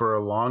 for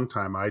a long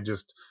time I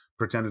just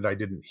pretended I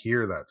didn't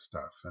hear that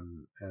stuff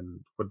and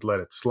would let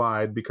it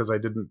slide because I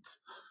didn't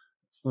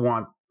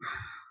want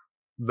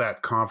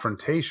that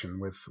confrontation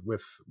with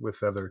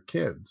other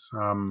kids.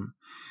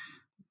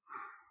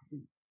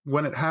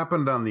 When it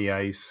happened on the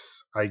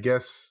ice, I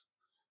guess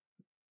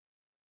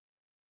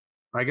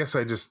I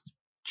just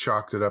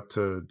chalked it up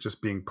to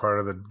just being part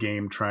of the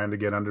game, trying to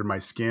get under my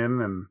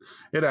skin, and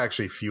it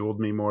actually fueled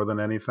me more than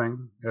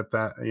anything at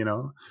that.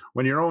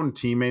 When your own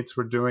teammates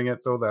were doing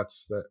it, though,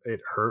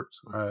 it hurt.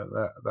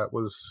 That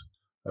was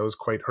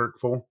quite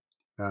hurtful.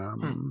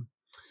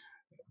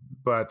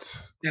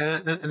 But yeah,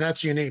 and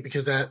that's unique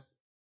because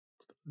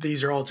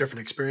these are all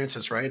different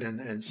experiences, right?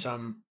 And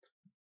some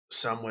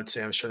would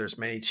say, I'm sure there's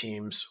many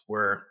teams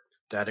where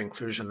that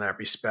inclusion, that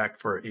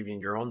respect for even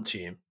your own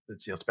team,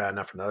 it's bad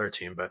enough for another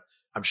team, but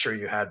I'm sure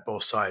you had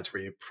both sides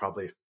where you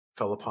probably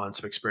fell upon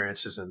some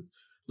experiences and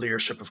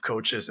leadership of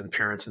coaches and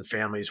parents and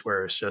families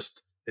where it's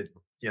just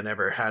you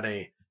never had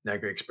any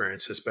negative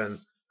experiences. But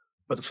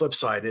the flip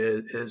side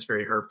is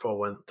very hurtful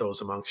when those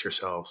amongst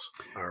yourselves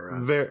are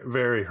very,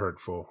 very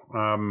hurtful.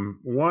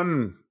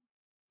 One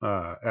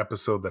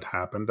episode that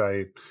happened,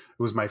 it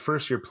was my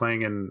first year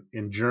playing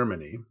in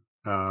Germany.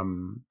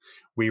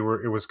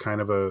 It was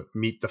kind of a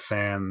meet the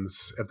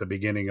fans at the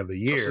beginning of the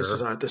year.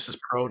 So this is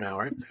pro now,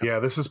 right? Yeah,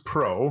 this is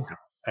pro. Yeah.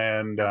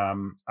 And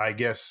I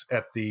guess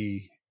I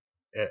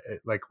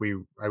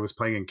was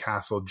playing in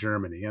Kassel,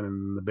 Germany, and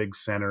in the big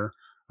center,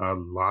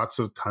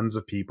 tons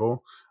of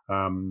people.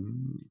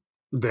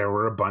 There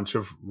were a bunch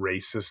of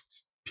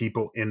racist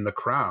people in the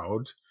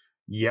crowd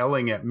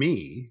yelling at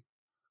me,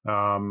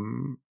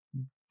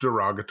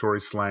 derogatory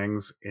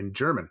slangs in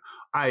German.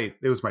 It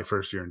was my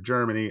first year in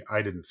Germany.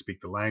 I didn't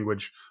speak the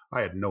language.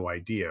 I had no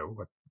idea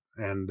what.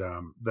 And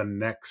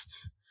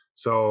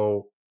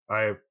so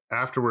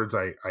afterwards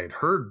I had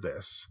heard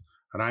this,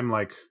 and I'm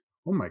like,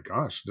 oh my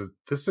gosh,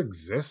 this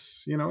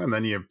exists, And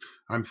then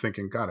I'm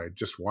thinking, God, I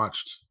just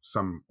watched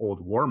some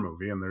old war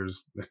movie, and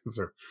there's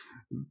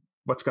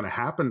what's going to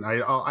happen?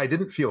 I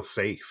didn't feel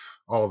safe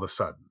all of a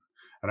sudden,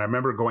 and I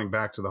remember going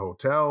back to the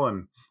hotel,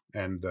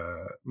 and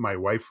my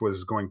wife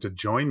was going to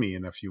join me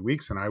in a few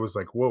weeks, and I was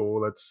like,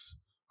 whoa,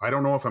 I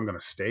don't know if I'm going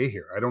to stay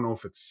here. I don't know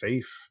if it's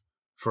safe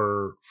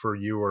for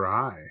you or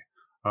I.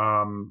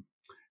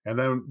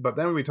 But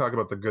then we talk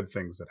about the good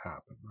things that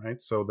happen,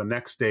 right? So the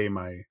next day,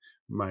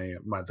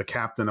 the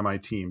captain of my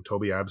team,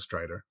 Toby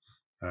Abstreiter,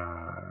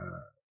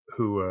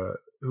 who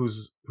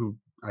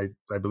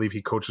I believe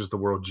he coaches the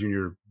World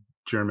Junior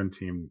German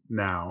team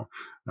now.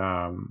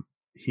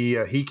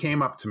 He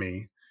came up to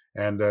me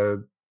and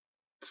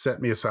set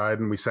me aside,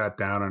 and we sat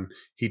down, and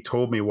he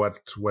told me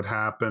what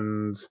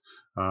happened,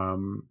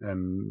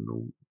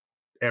 and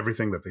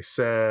everything that they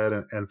said,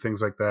 and things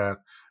like that,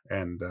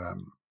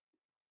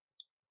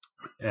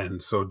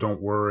 and so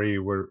don't worry,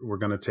 we're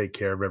going to take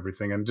care of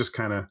everything, and just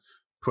kind of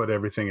put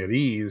everything at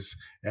ease.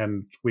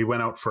 And we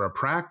went out for a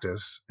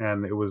practice,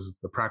 and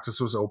the practice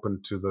was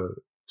open to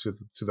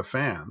the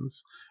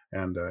fans,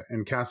 and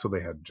in Castle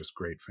they had just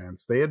great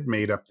fans. They had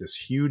made up this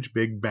huge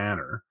big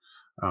banner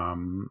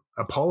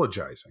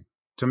apologizing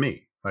to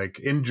me, like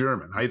in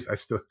German. I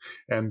still,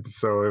 and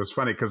so it was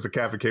funny because the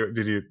cafeteria,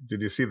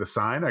 did you see the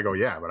sign? I go,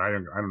 yeah, but I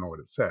don't know what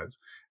it says.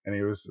 And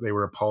they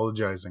were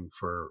apologizing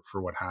for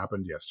what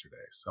happened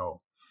yesterday. So,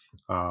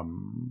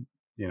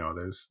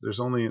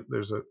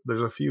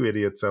 there's a few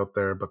idiots out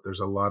there, but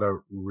there's a lot of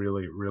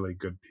really, really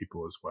good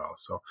people as well.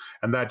 So,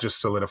 and that just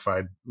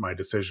solidified my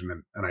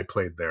decision, and I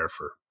played there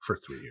for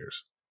 3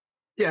 years.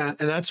 Yeah,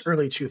 and that's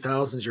early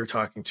 2000s you're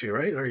talking to,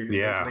 right? Or you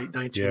late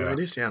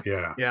 1990s?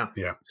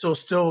 Yeah. So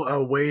still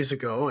a ways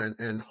ago,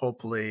 and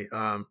hopefully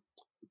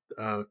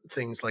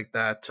things like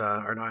that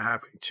are not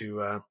happening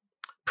to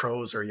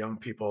pros or young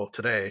people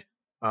today.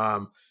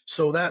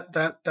 So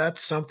that's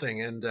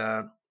something. And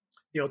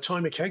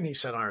Tony McKegney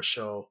said on our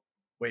show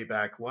way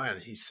back when,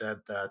 he said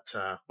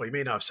that he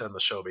may not have said on the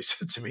show, but he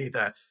said to me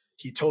that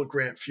he told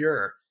Grant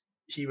Fuhrer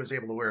he was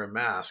able to wear a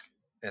mask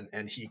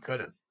and he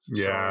couldn't.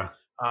 Yeah. So,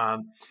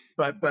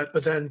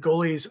 but then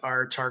goalies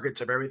are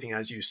targets of everything,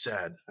 as you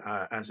said,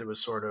 as it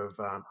was sort of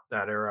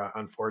that era.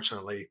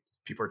 Unfortunately,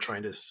 people are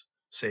trying to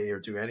say or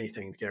do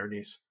anything to get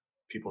underneath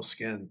people's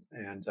skin,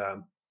 and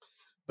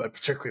but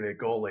particularly the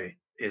goalie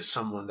is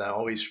someone that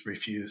always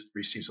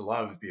receives a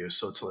lot of abuse.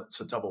 So it's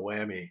a double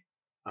whammy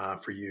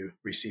for you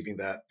receiving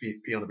that,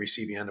 be on the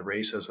receiving end of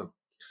racism.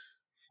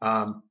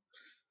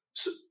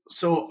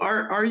 So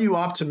are you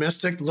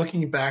optimistic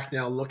looking back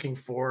now, looking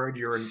forward?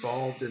 You're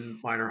involved in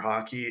minor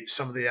hockey.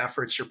 Some of the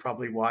efforts you're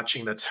probably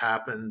watching that's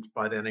happened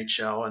by the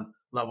NHL and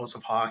levels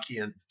of hockey,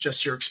 and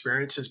just your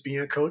experiences being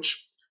a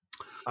coach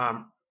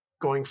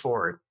going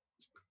forward.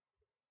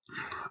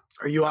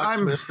 Are you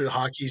optimistic that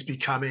hockey is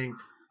becoming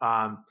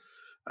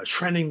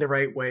trending the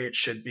right way it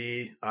should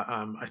be?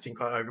 I think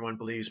everyone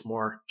believes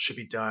more should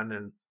be done.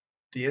 And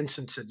the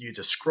instance that you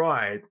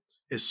described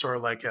is sort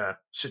of like a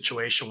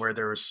situation where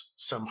there's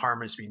some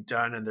harm is being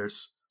done and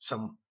there's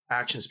some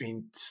actions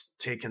being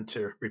taken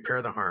to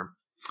repair the harm.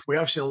 We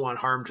obviously don't want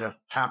harm to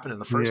happen in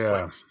the first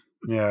place.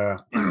 Yeah.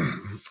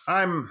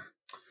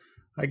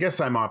 I guess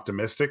I'm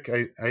optimistic.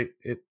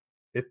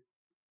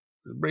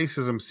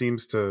 Racism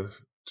seems to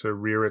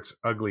rear its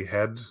ugly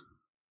head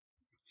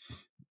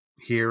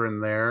here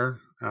and there.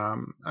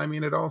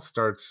 It all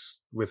starts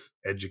with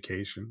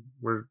education.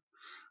 We're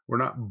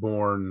not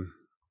born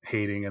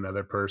hating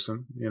another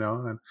person,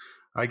 and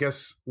I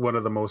guess one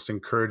of the most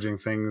encouraging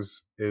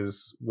things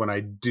is when I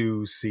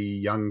do see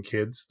young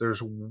kids,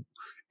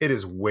 it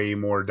is way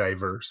more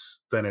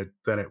diverse than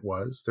it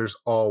was. There's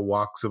all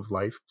walks of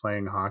life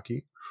playing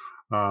hockey.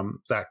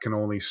 That can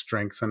only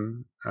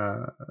strengthen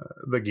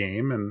the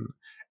game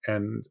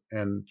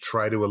and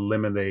try to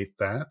eliminate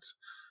that.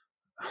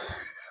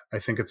 I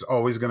think it's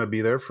always going to be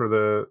there for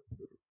the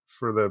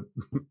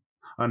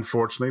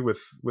unfortunately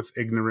with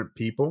ignorant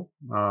people.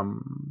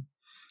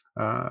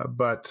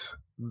 But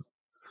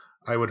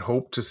I would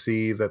hope to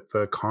see that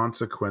the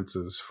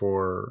consequences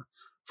for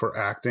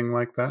acting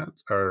like that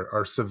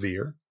are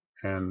severe,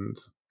 and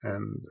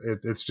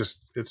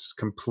it's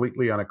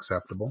completely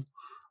unacceptable.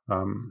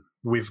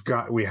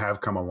 We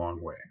have come a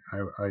long way.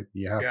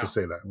 You have to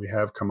say that we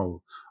have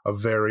come a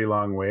very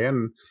long way,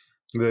 and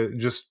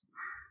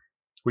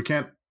we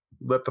can't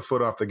let the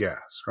foot off the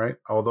gas, right?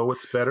 Although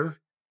it's better,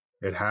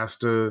 it has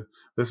to.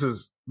 This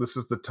is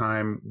the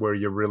time where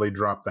you really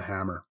drop the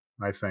hammer,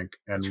 I think,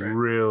 and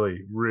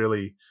really,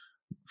 really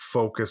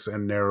focus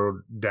and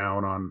narrow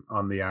down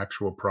on the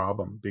actual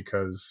problem,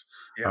 because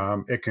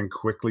it can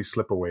quickly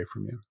slip away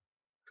from you.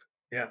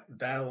 Yeah,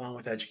 that along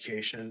with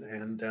education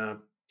and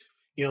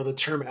the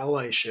term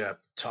allyship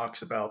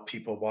talks about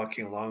people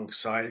walking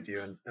alongside of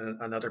you, and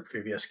another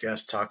previous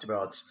guest talked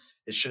about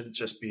it shouldn't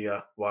just be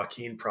a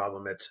Joaquin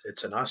problem.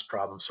 It's an us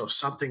problem. So if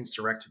something's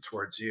directed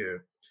towards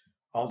you,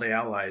 all the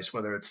allies,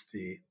 whether it's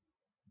the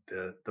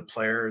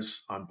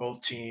players on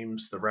both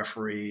teams, the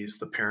referees,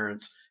 the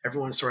parents,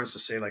 everyone starts to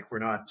say like, we're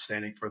not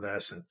standing for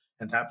this, and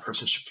that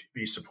person should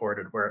be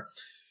supported.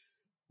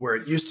 Where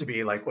it used to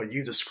be like what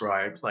you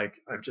described,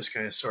 like I'm just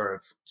going to sort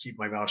of keep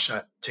my mouth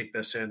shut, take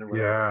this in or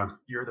whatever. Yeah. And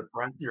you're the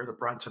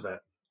brunt of it,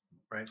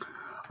 right?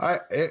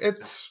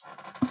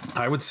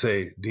 I would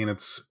say, Dean,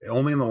 it's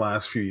only in the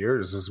last few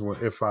years is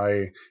if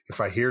I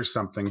hear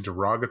something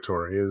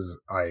derogatory, is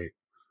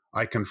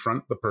I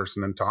confront the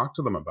person and talk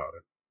to them about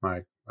it.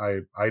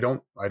 I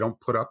don't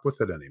put up with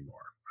it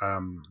anymore.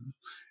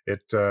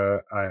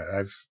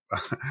 I've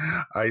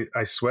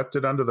I swept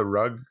it under the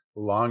rug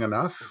long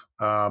enough.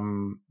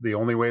 The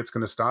only way it's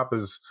going to stop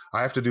is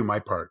I have to do my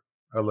part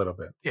a little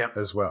bit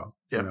as well.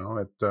 Yeah.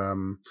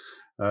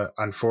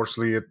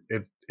 Unfortunately,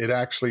 it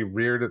actually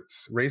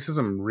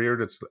racism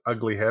reared its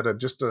ugly head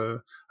just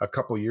a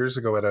couple years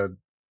ago I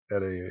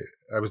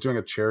was doing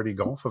a charity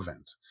golf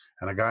event,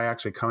 and a guy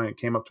actually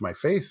came up to my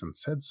face and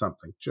said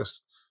something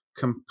just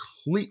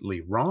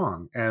completely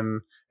wrong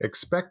and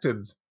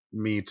expected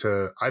me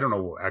to, I don't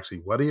know actually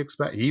what he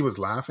expected. He was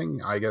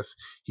laughing. I guess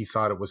he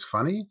thought it was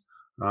funny.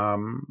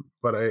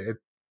 But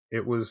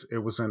it was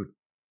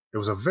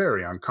a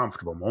very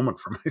uncomfortable moment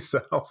for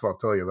myself. I'll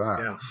tell you that.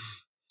 Yeah.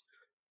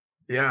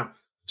 Yeah.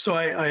 So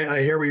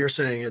I hear what you're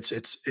saying.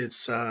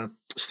 It's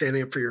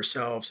standing up for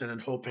yourselves and then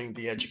hoping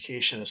the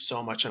education is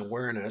so much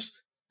awareness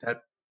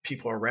that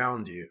people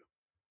around you,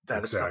 that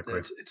exactly.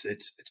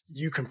 it's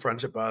you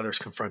confronted, but others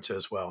confronted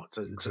as well.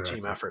 It's a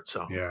team effort.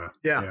 So yeah.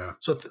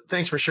 So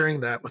thanks for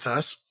sharing that with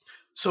us.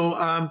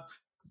 So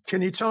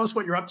can you tell us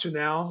what you're up to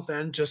now?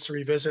 Then just to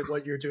revisit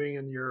what you're doing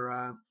in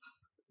your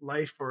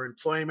life or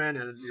employment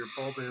and your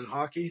involvement in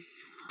hockey.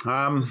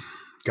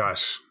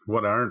 Gosh,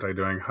 what aren't I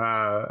doing?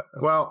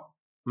 Well,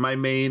 my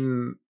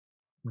main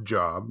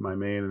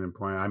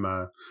employment, I'm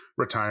a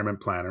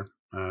retirement planner.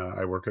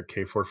 I work at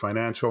K4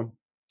 Financial.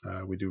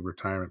 We do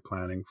retirement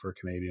planning for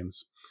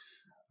Canadians.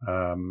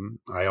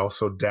 I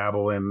also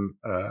dabble in,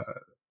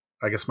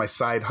 I guess, my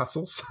side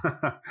hustles.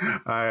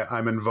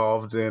 I'm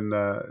involved in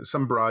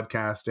some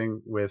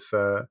broadcasting with,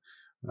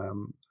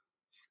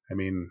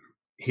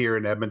 here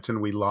in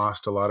Edmonton, we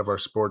lost a lot of our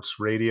sports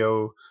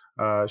radio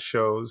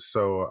shows.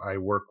 So I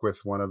work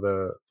with one of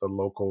the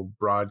local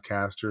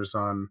broadcasters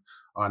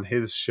on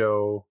his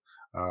show.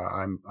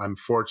 I'm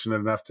fortunate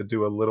enough to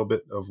do a little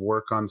bit of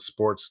work on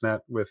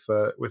Sportsnet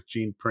with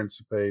Gene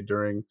Principe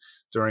during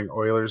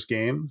Oilers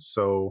games.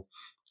 So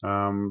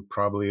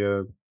probably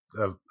a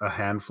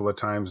handful of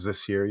times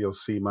this year you'll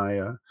see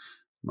my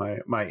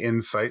my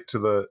insight to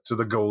the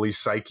goalie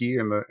psyche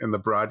in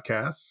the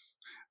broadcasts.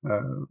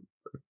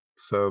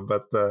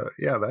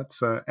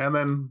 That's and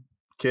then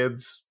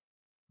kids,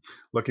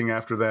 looking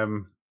after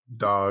them,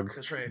 dog,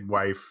 That's right.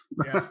 wife.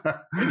 Yeah.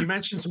 And you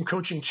mentioned some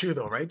coaching too,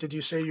 though, right? Did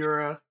you say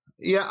you're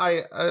Yeah,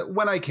 I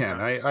when I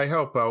can, I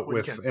help out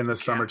with in the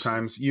summer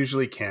times.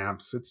 Usually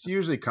camps. It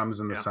usually comes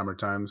in the summer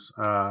times.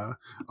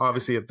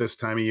 Obviously, at this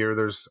time of year,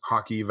 there's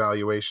hockey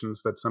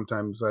evaluations that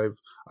sometimes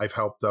I've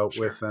helped out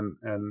with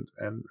and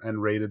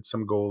rated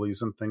some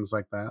goalies and things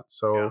like that.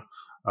 So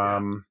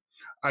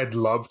I'd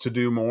love to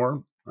do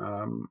more.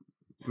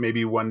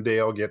 Maybe one day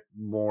I'll get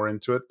more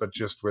into it, but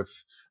just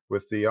with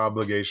the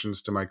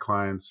obligations to my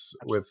clients,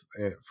 with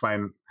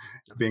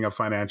being a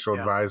financial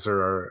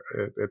advisor,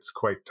 it's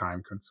quite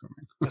time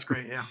consuming. That's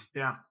great.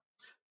 Yeah.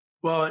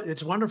 Well,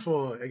 it's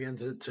wonderful again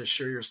to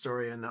share your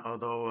story. And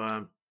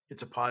although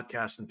it's a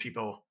podcast and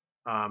people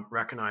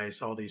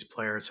recognize all these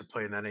players that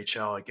play in the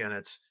NHL, again,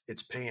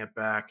 it's paying it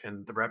back,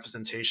 and the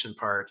representation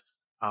part.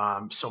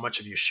 So much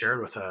of you shared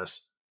with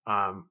us.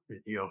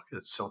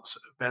 So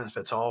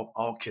benefits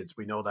all kids.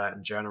 We know that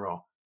in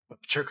general,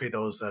 but particularly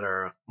those that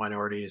are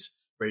minorities,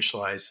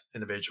 racialized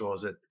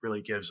individuals. It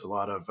really gives a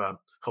lot of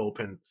hope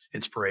and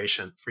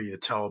inspiration for you to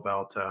tell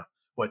about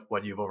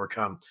what you've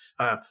overcome.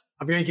 I'm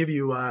going to give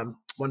you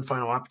one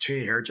final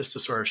opportunity here just to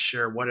sort of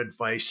share what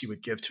advice you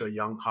would give to a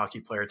young hockey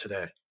player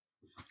today.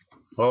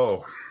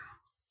 Oh,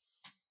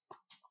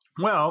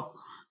 well,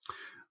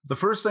 the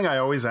first thing I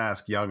always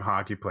ask young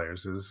hockey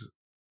players is,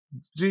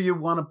 do you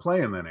want to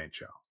play in the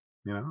NHL?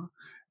 You know,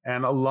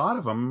 and a lot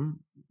of them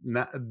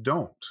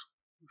don't.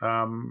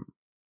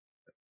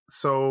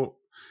 So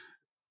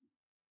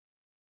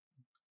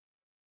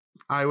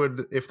I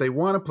would, if they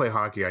want to play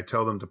hockey, I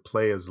tell them to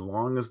play as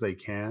long as they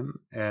can.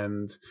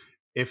 And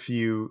if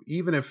you're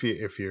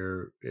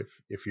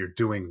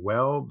doing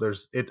well,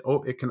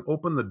 it can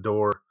open the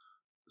door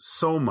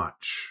so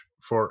much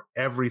for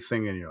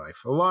everything in your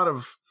life. A lot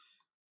of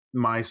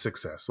my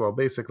success, well,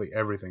 basically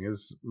everything,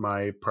 is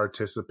my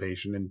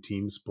participation in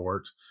team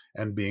sport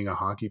and being a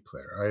hockey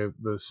player.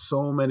 There's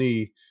so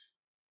many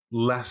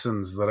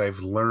lessons that I've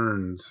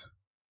learned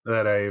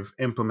that I've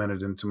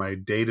implemented into my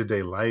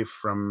day-to-day life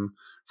from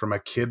a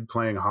kid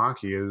playing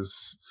hockey.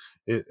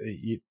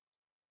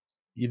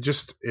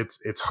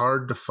 it's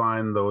hard to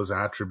find those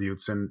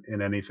attributes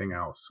in anything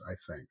else, I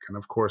think. And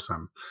of course,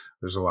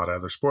 there's a lot of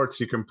other sports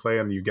you can play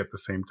and you get the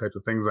same types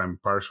of things. I'm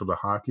partial to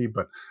hockey,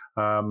 but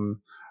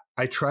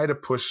I try to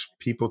push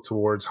people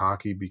towards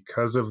hockey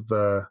because of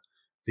the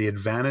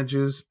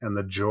advantages and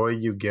the joy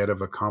you get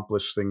of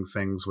accomplishing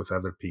things with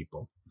other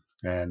people.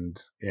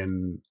 And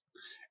in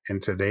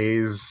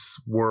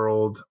today's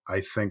world,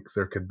 I think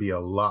there could be a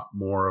lot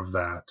more of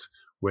that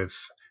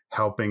with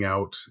helping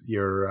out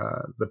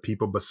the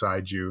people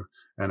beside you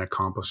and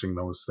accomplishing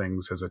those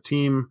things as a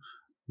team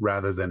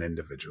rather than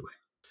individually.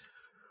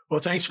 Well,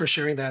 thanks for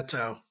sharing that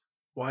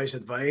wise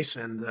advice.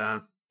 And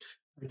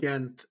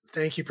again,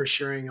 thank you for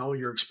sharing all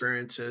your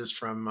experiences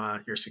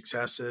from your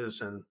successes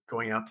and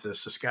going out to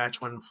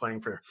Saskatchewan, playing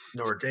for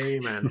Notre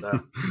Dame and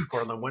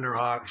Portland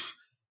Winterhawks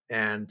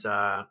and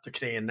the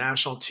Canadian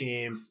national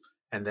team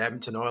and the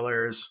Edmonton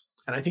Oilers.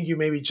 And I think you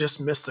maybe just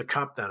missed the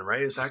cup then,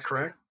 right? Is that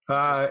correct?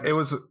 It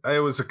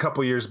was a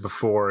couple years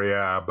before,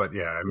 but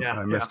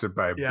I missed it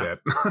by a bit.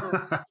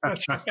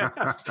 That's right.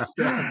 Yeah.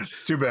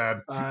 It's too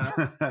bad.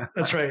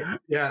 That's right.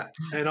 Yeah,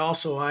 and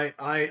also I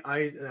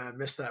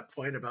missed that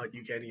point about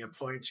you getting a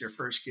point to your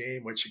first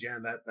game, which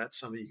again that's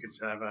something you could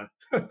have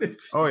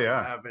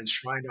have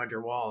enshrined on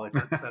your wall. Like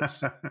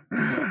that's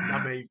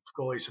not many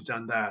goalies have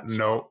done that. So.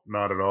 No,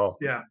 not at all.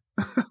 Yeah,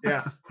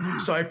 yeah.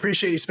 So I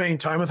appreciate you spending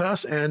time with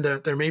us, and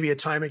there may be a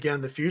time again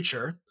in the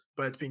future.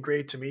 But it's been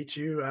great to meet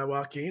you,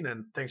 Joaquin,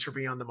 and thanks for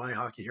being on the My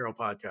Hockey Hero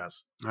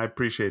podcast. I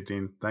appreciate it,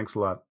 Dean. Thanks a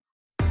lot.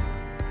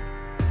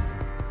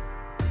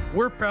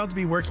 We're proud to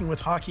be working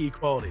with Hockey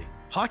Equality.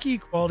 Hockey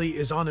Equality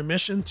is on a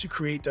mission to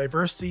create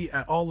diversity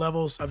at all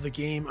levels of the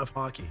game of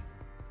hockey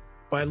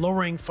by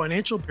lowering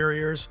financial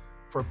barriers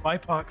for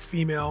BIPOC,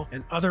 female,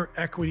 and other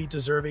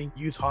equity-deserving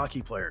youth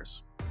hockey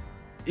players.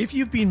 If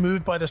you've been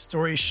moved by the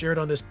stories shared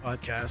on this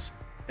podcast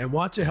and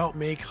want to help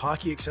make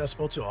hockey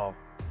accessible to all,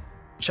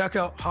 check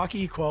out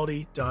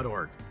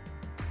hockeyequality.org.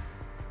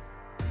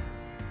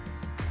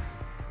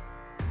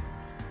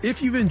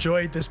 If you've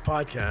enjoyed this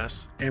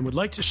podcast and would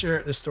like to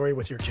share this story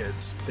with your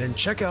kids, then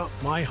check out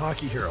My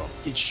Hockey Hero.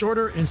 It's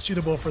shorter and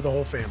suitable for the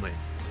whole family.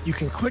 You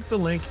can click the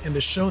link in the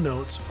show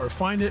notes or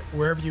find it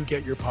wherever you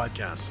get your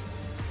podcasts.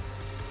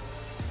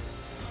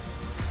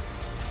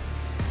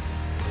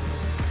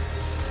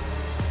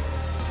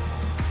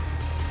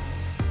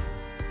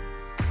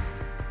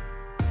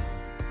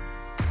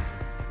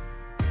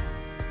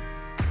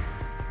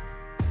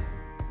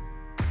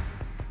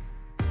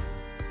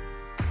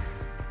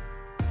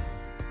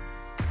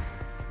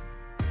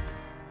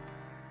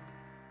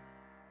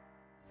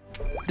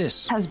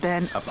 This has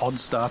been a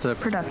Podstarter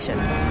production.